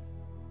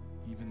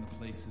 even the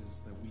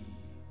places that we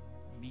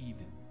need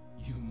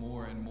you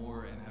more and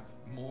more and have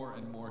more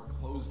and more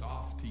closed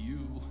off to you.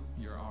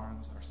 Your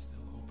arms are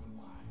still open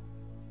wide.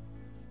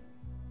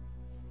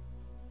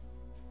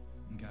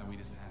 And God, we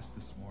just ask this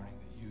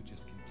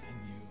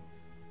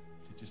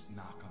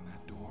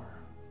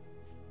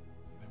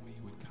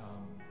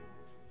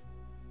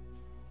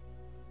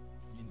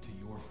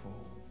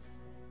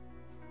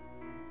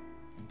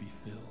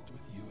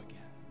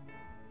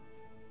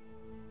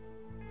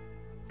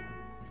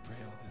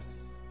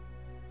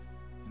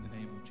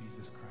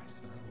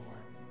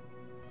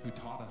who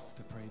taught us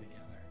to pray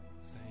together,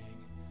 saying,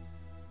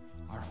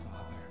 Our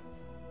Father,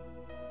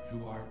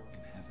 who art in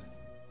heaven,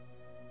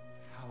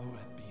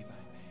 hallowed be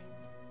thy name.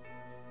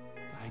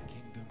 Thy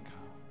kingdom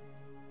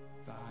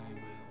come, thy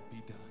will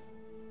be done,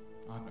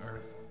 on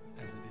earth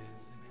as it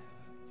is in heaven.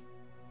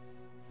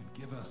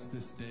 And give us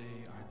this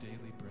day our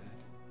daily bread,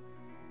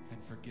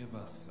 and forgive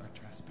us our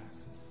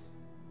trespasses,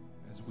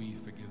 as we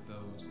forgive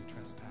those who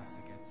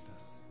trespass against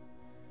us.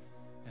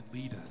 And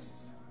lead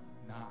us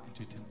not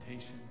into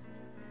temptation,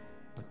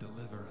 but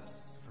deliver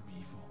us from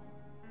evil.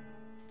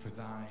 For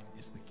thine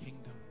is the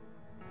kingdom,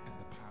 and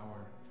the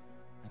power,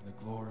 and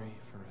the glory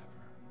forever.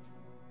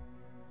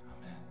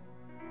 Amen.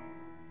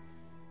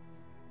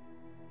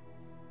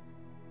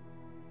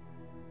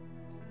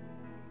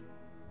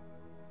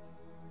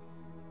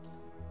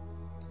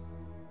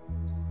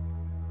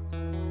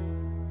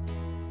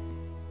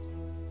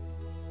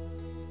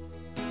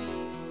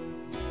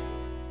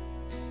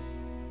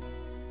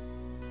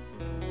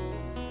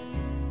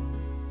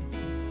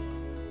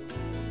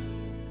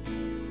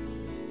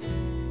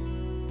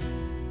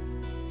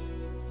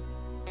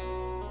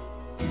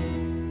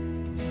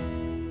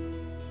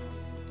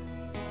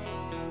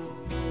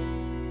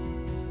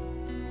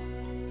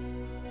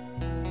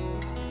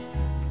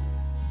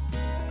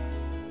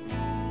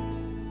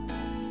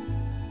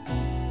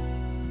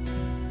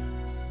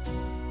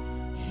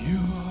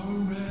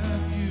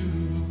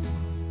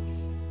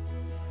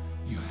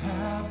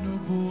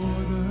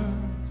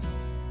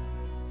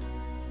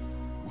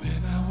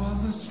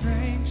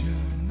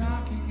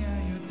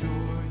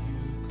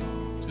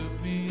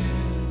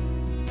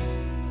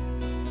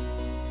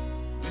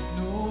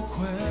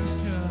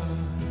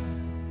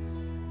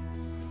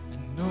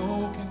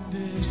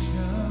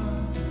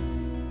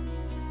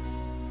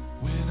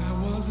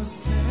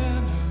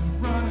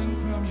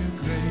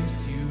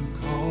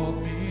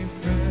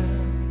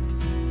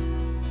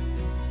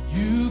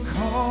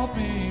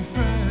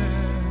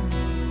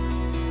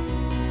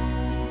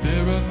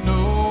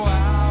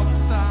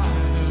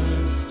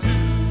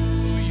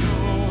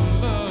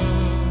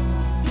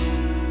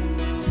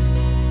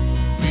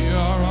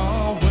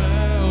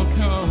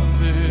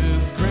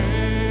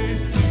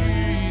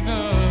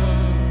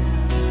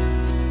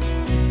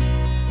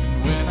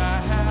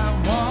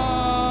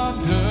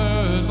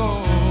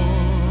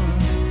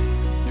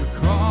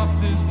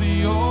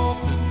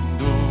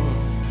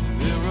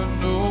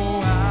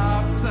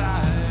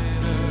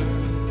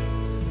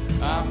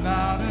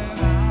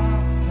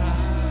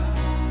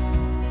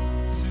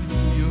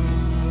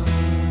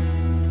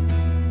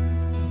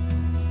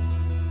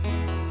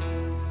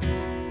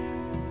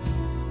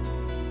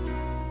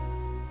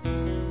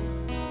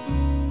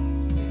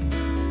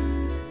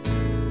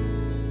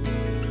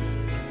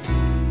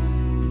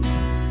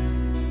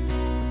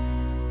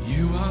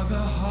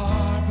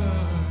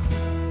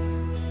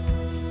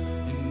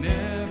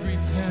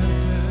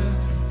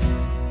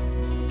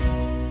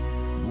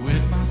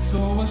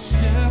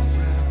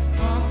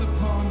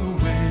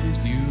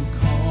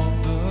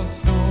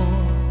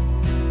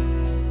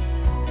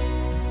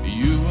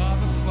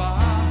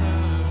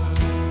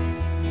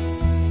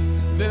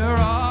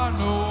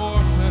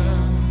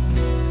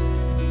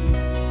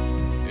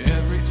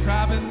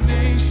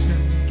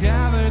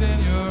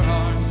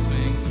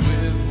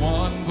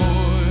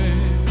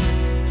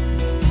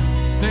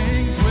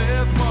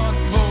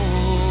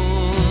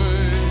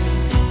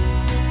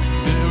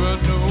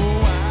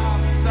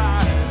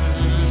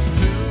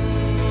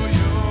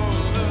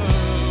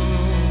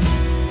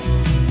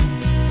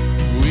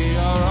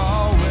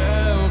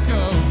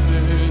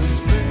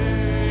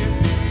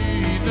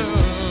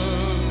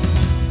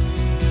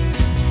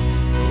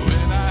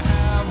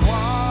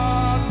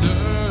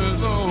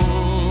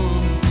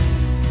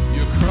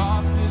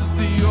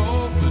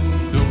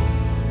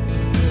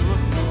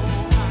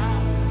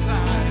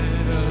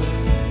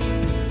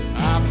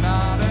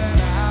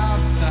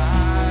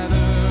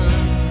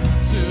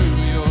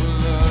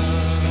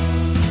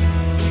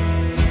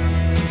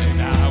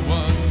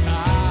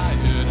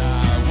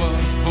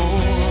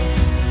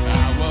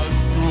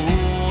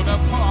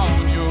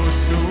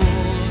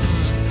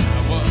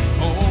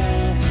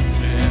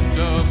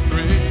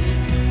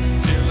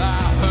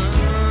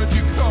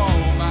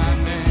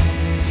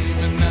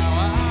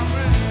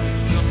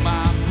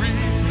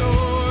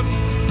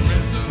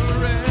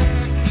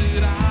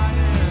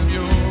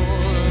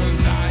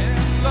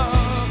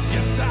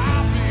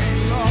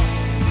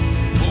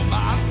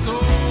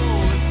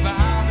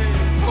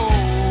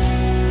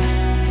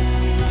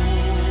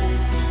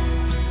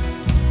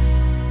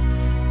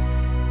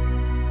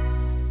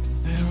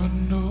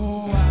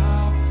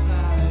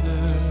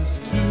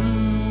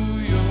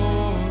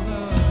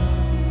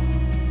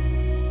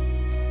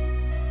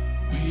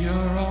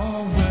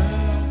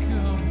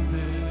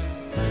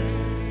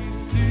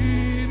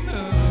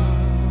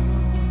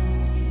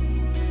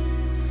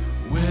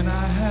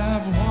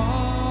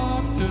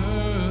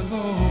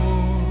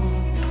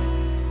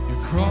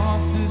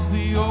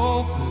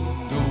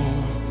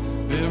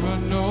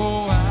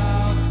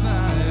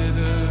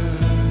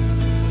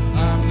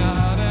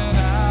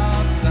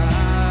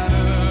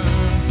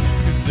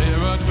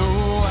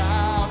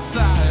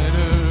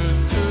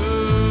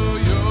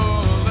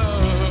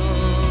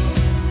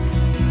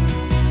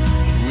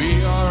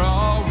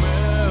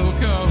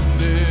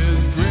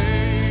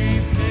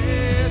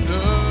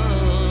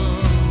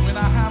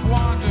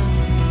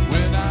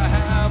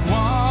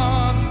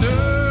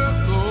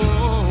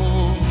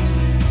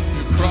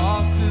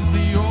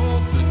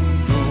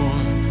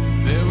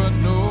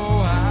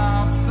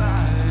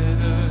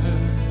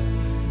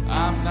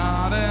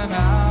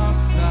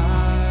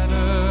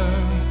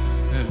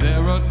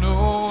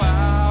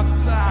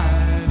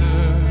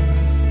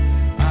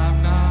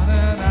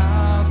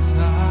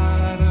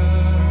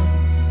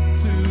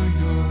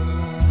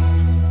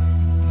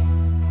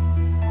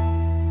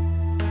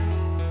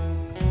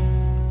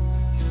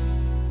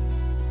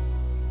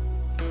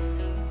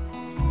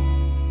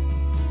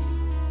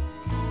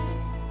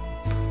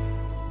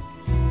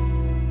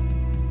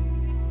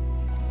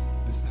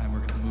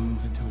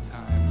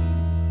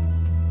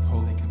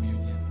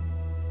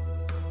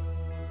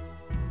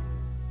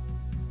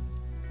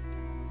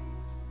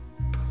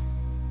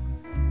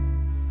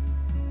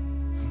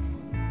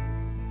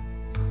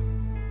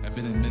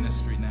 been in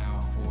ministry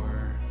now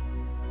for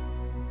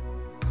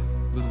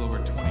a little over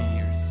 20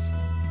 years.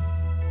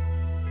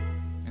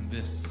 And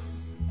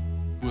this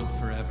will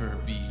forever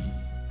be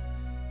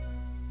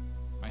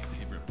my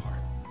favorite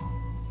part.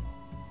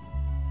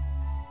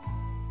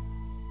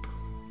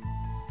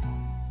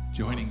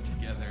 Joining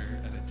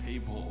together at a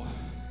table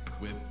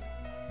with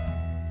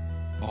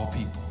all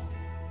people.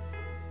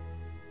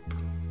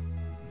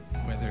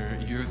 Whether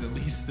you're the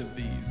least of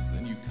these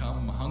and you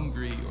come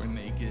hungry or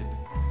naked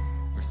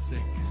or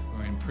sick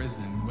or in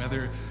prison,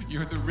 whether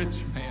you're the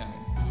rich man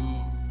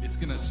who is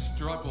going to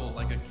struggle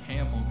like a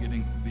camel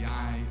getting through the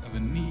eye of a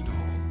needle,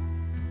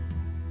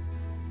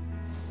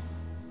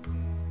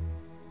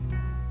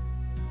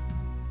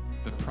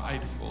 the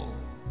prideful,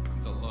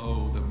 the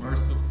low, the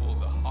merciful,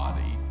 the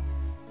haughty,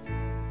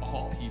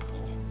 all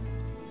people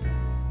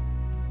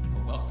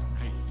are welcome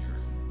right here.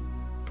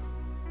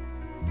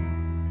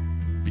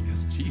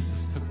 Because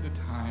Jesus took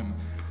the time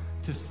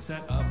to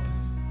set up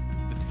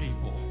the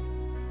table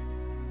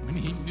when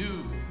he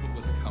knew what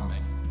was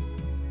coming.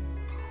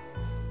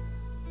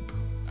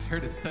 I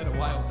heard it said a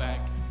while back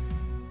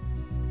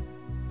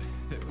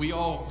that we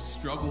all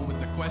struggle with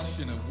the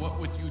question of what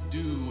would you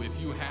do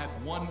if you had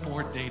one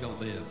more day to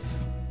live?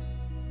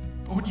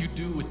 What would you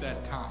do with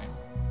that time?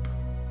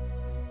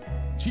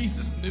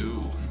 Jesus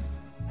knew.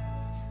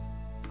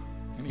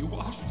 And he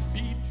washed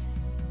feet.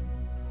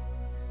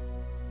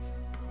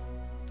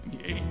 And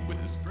he ate with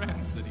his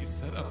friends, and he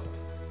set up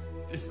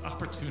this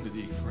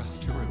opportunity for us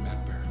to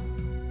remember.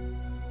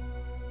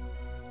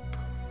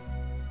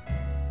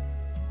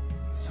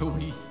 So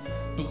we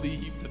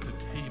believe that the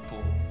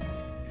table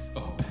is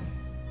open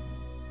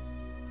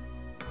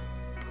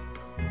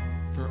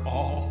for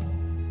all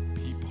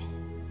people.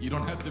 You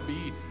don't have to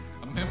be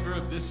a member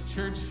of this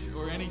church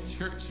or any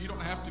church. You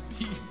don't have to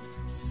be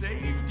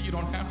saved. You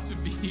don't have to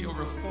be a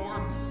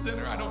reformed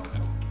sinner. I don't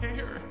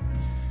care.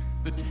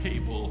 The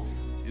table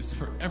is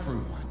for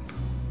everyone,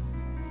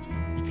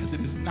 because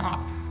it is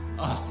not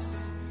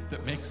us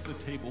that makes the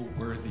table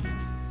worthy.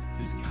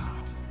 It is God.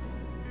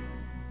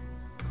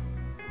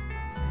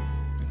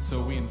 And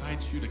so we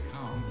invite you to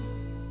come.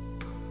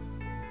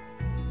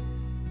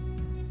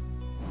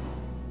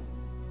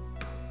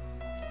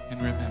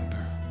 And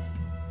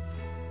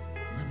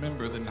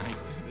remember the night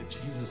that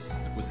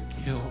Jesus was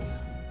killed.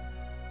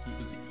 He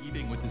was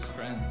eating with his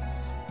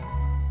friends.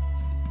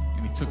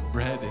 And he took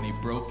bread and he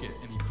broke it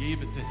and he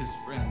gave it to his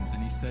friends.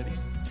 And he said,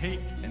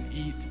 "Take and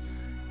eat.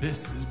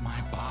 This is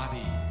my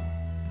body,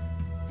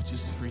 which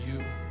is for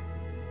you."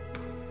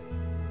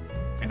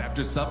 And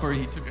after supper,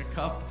 he took a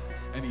cup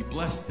and he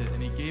blessed it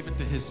and he gave it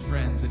to his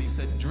friends. And he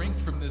said, "Drink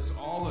from this,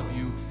 all of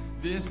you.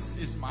 This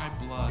is my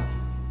blood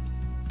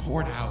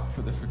poured out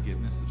for the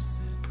forgiveness of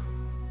sin.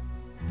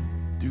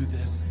 Do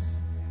this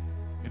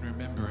in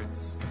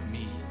remembrance of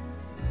me."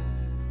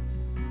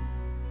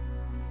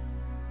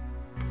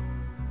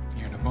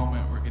 Here in a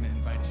moment, we're going to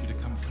invite you to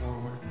come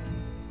forward.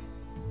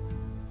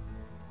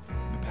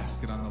 The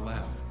basket on the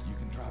left, you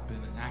can drop in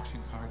an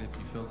action card if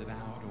you filled it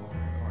out,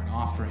 or an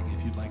offering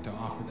if you'd like to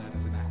offer that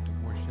as an act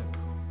of worship.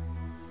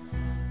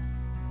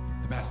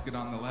 The basket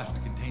on the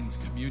left contains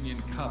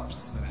communion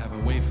cups that have a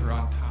wafer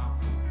on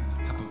top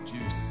and a cup of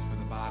juice for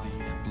the body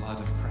and blood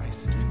of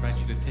Christ. We invite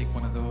you to take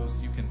one of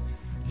those. You can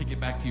take it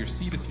back to your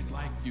seat if you'd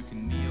like. You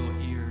can kneel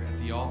here at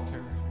the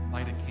altar,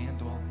 light a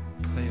candle,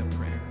 say a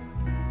prayer.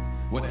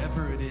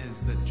 Whatever it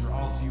is that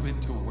draws you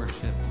into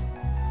worship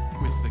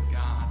with the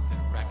God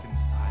that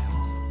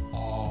reconciles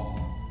all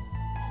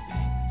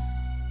things.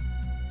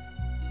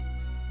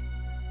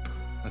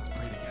 Let's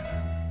pray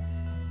together.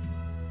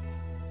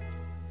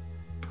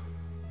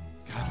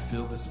 God,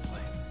 fill this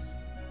place.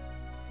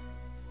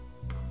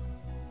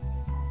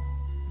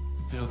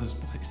 Fill this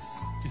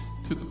place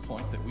just to the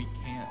point that we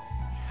can't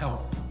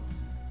help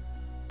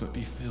but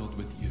be filled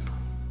with you.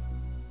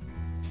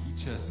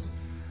 Teach us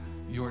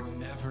your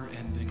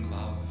never-ending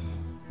love,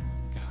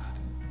 God.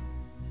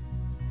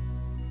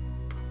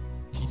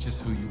 Teach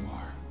us who you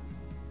are.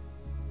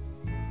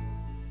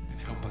 And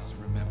help us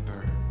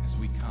remember as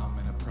we come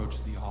and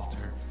approach the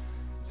altar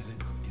that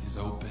it is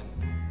open.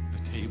 The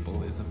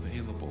table is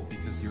available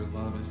because your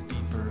love is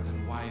deeper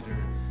and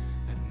wider,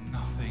 and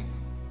nothing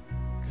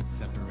could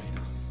separate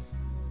us.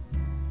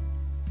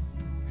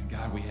 And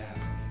God, we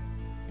ask,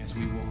 as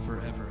we will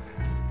forever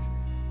ask,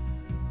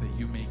 that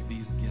you make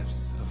these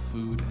gifts of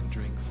food and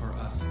drink for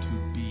us to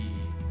be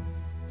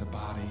the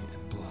body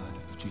and blood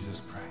of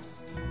Jesus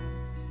Christ.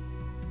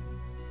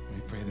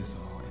 We pray this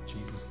all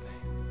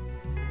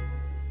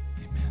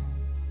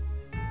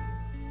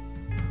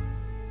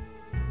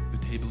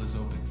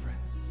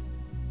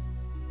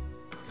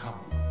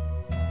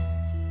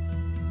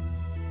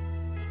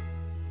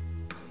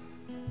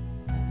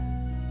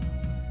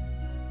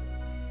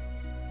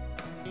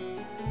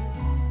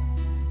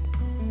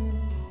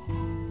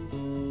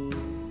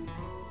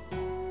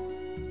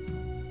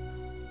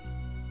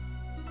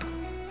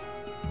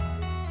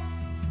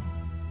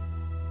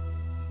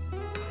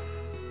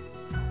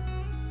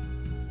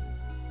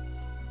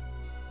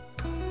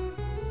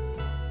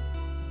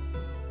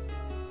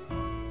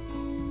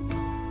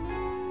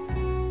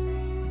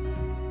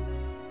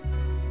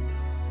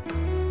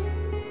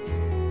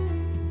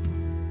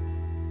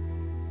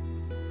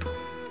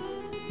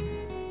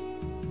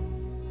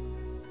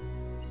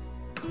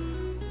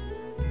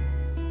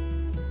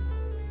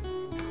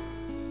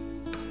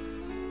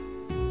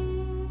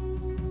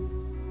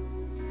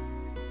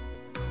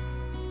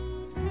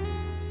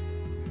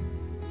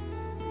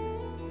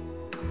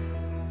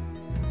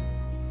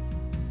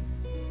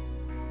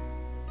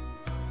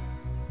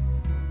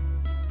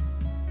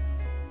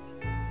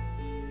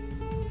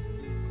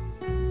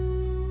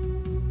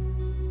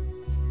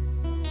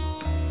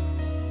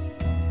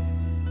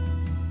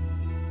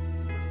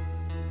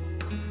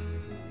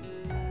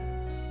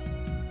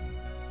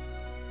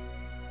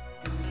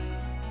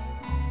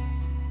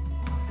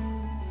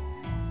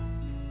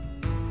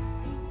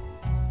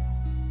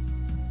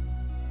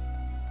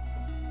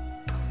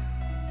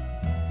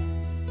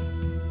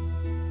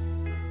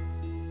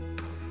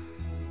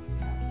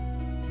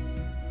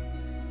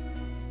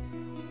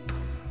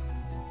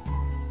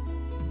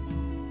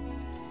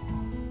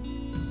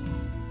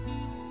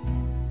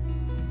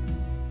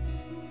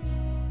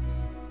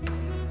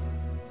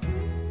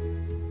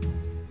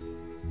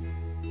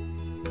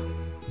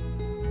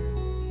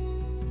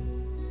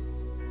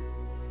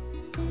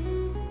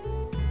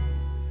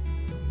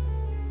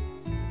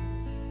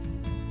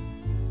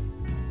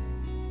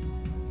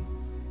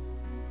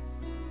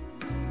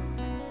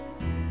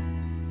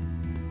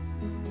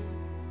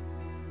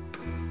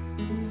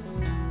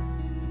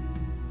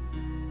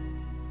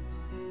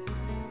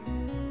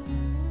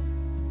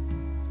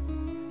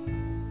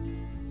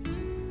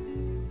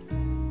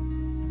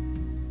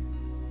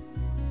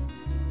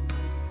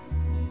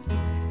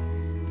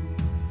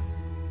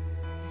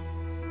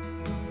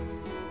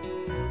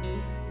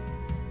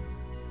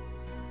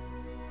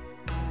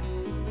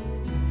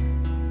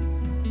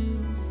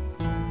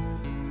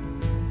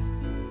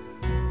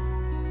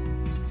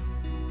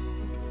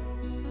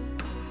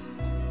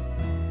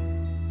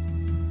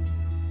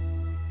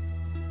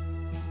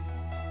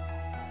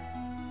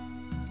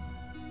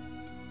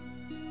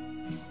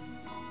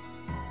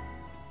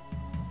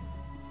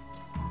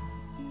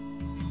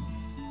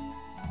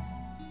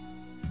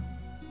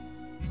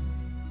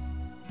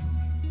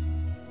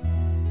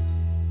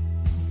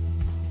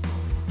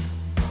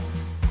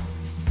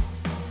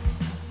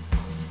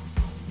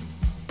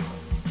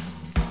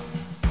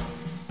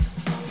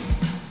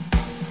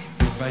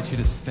invite you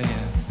to stand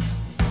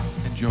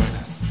and join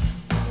us.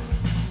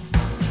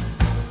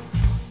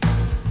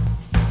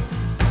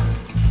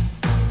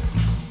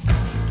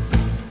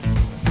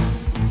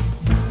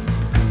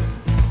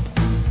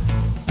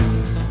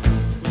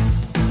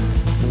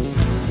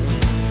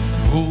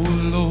 Oh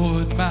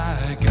Lord,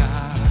 my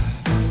God,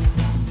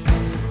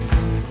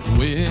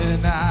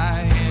 when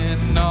I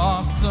in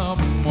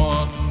awesome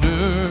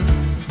wonder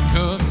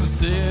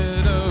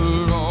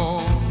consider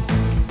all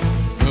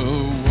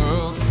the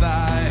worlds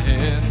thy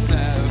hands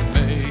have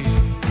made.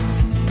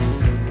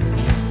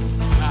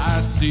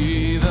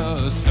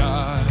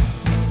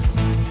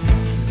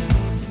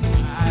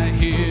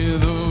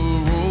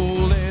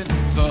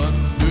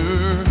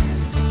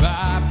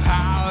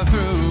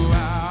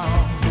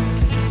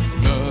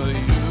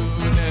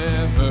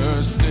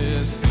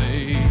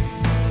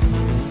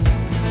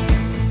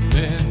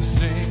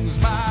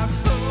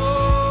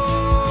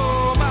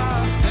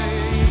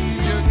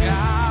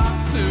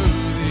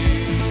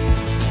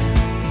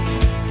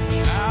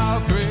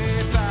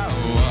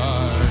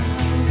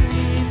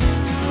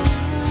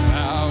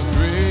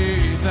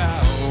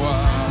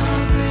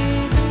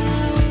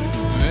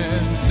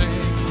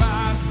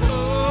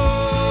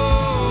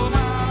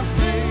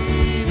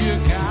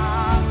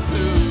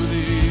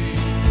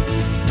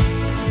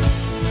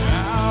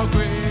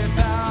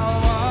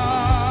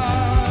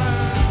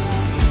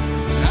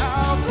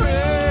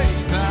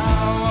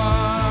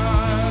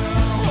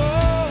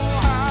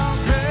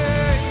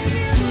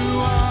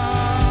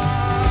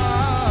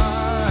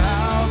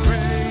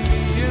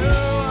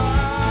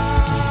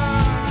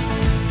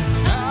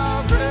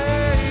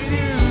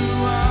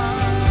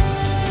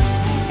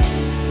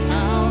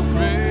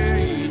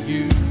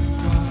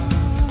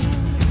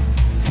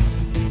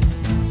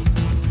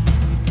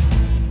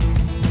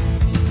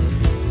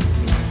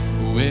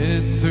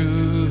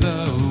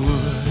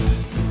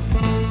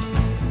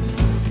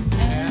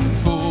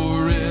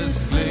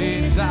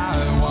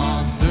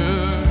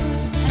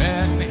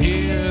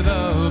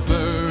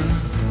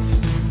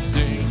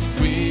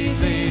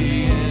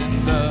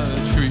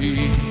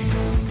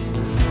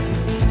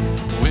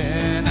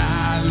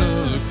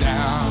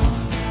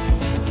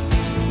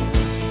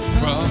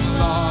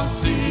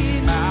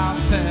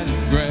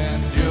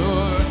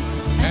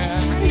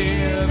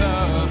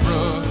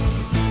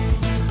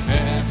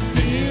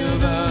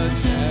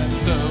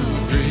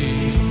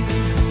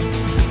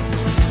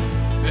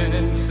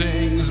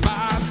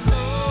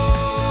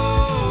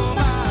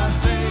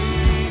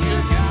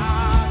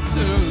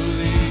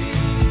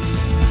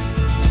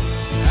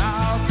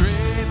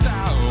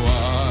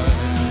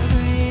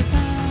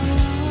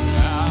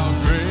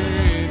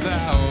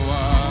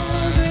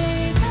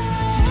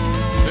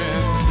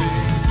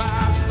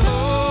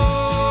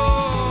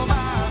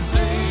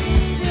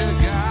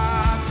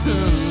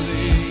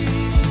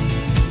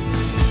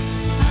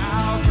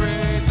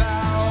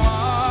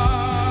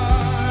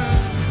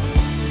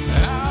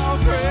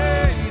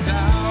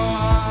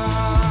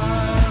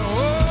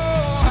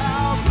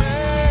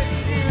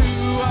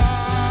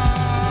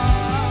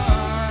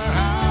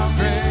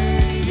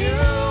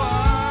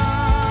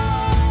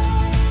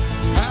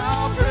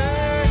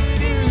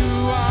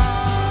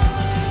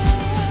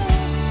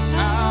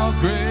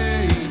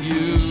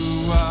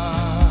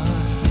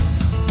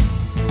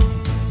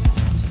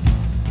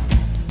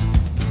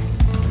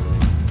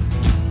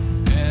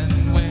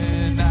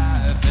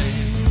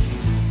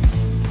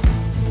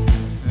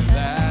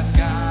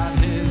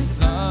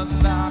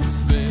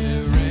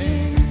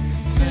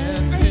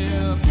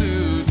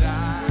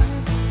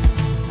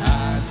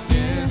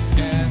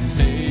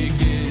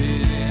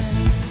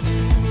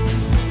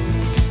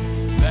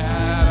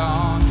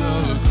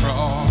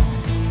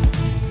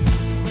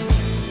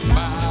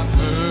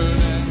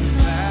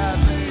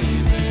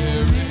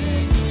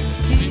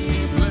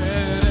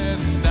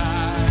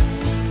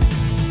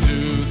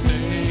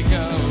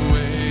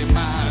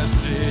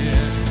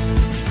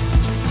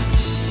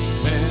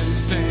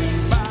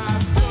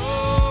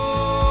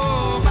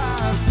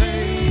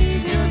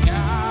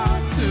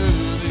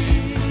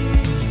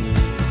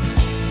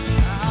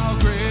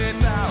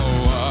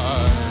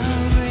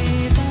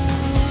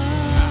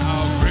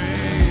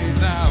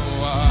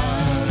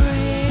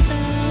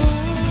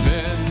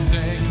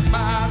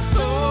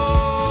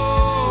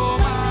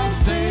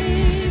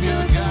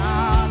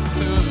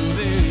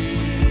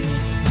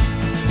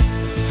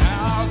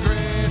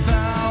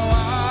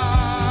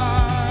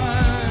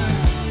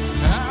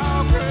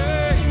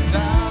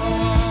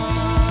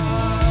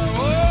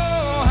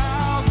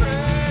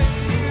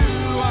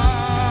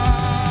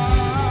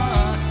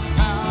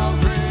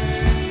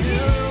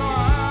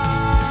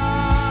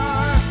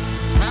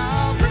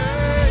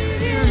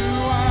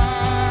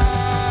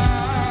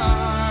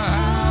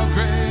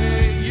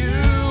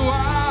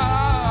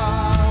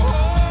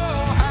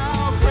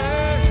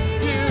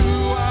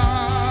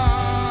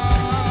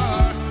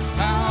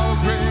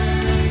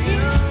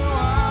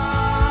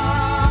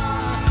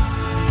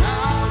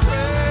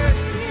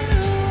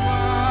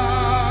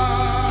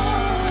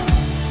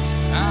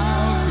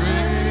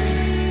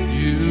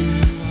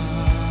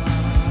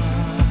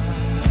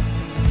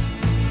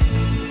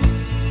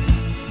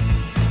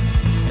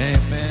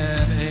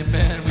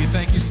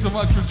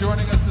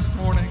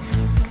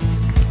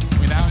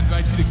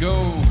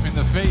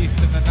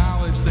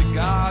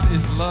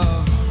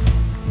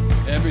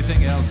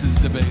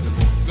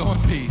 debatable. Go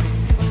in peace.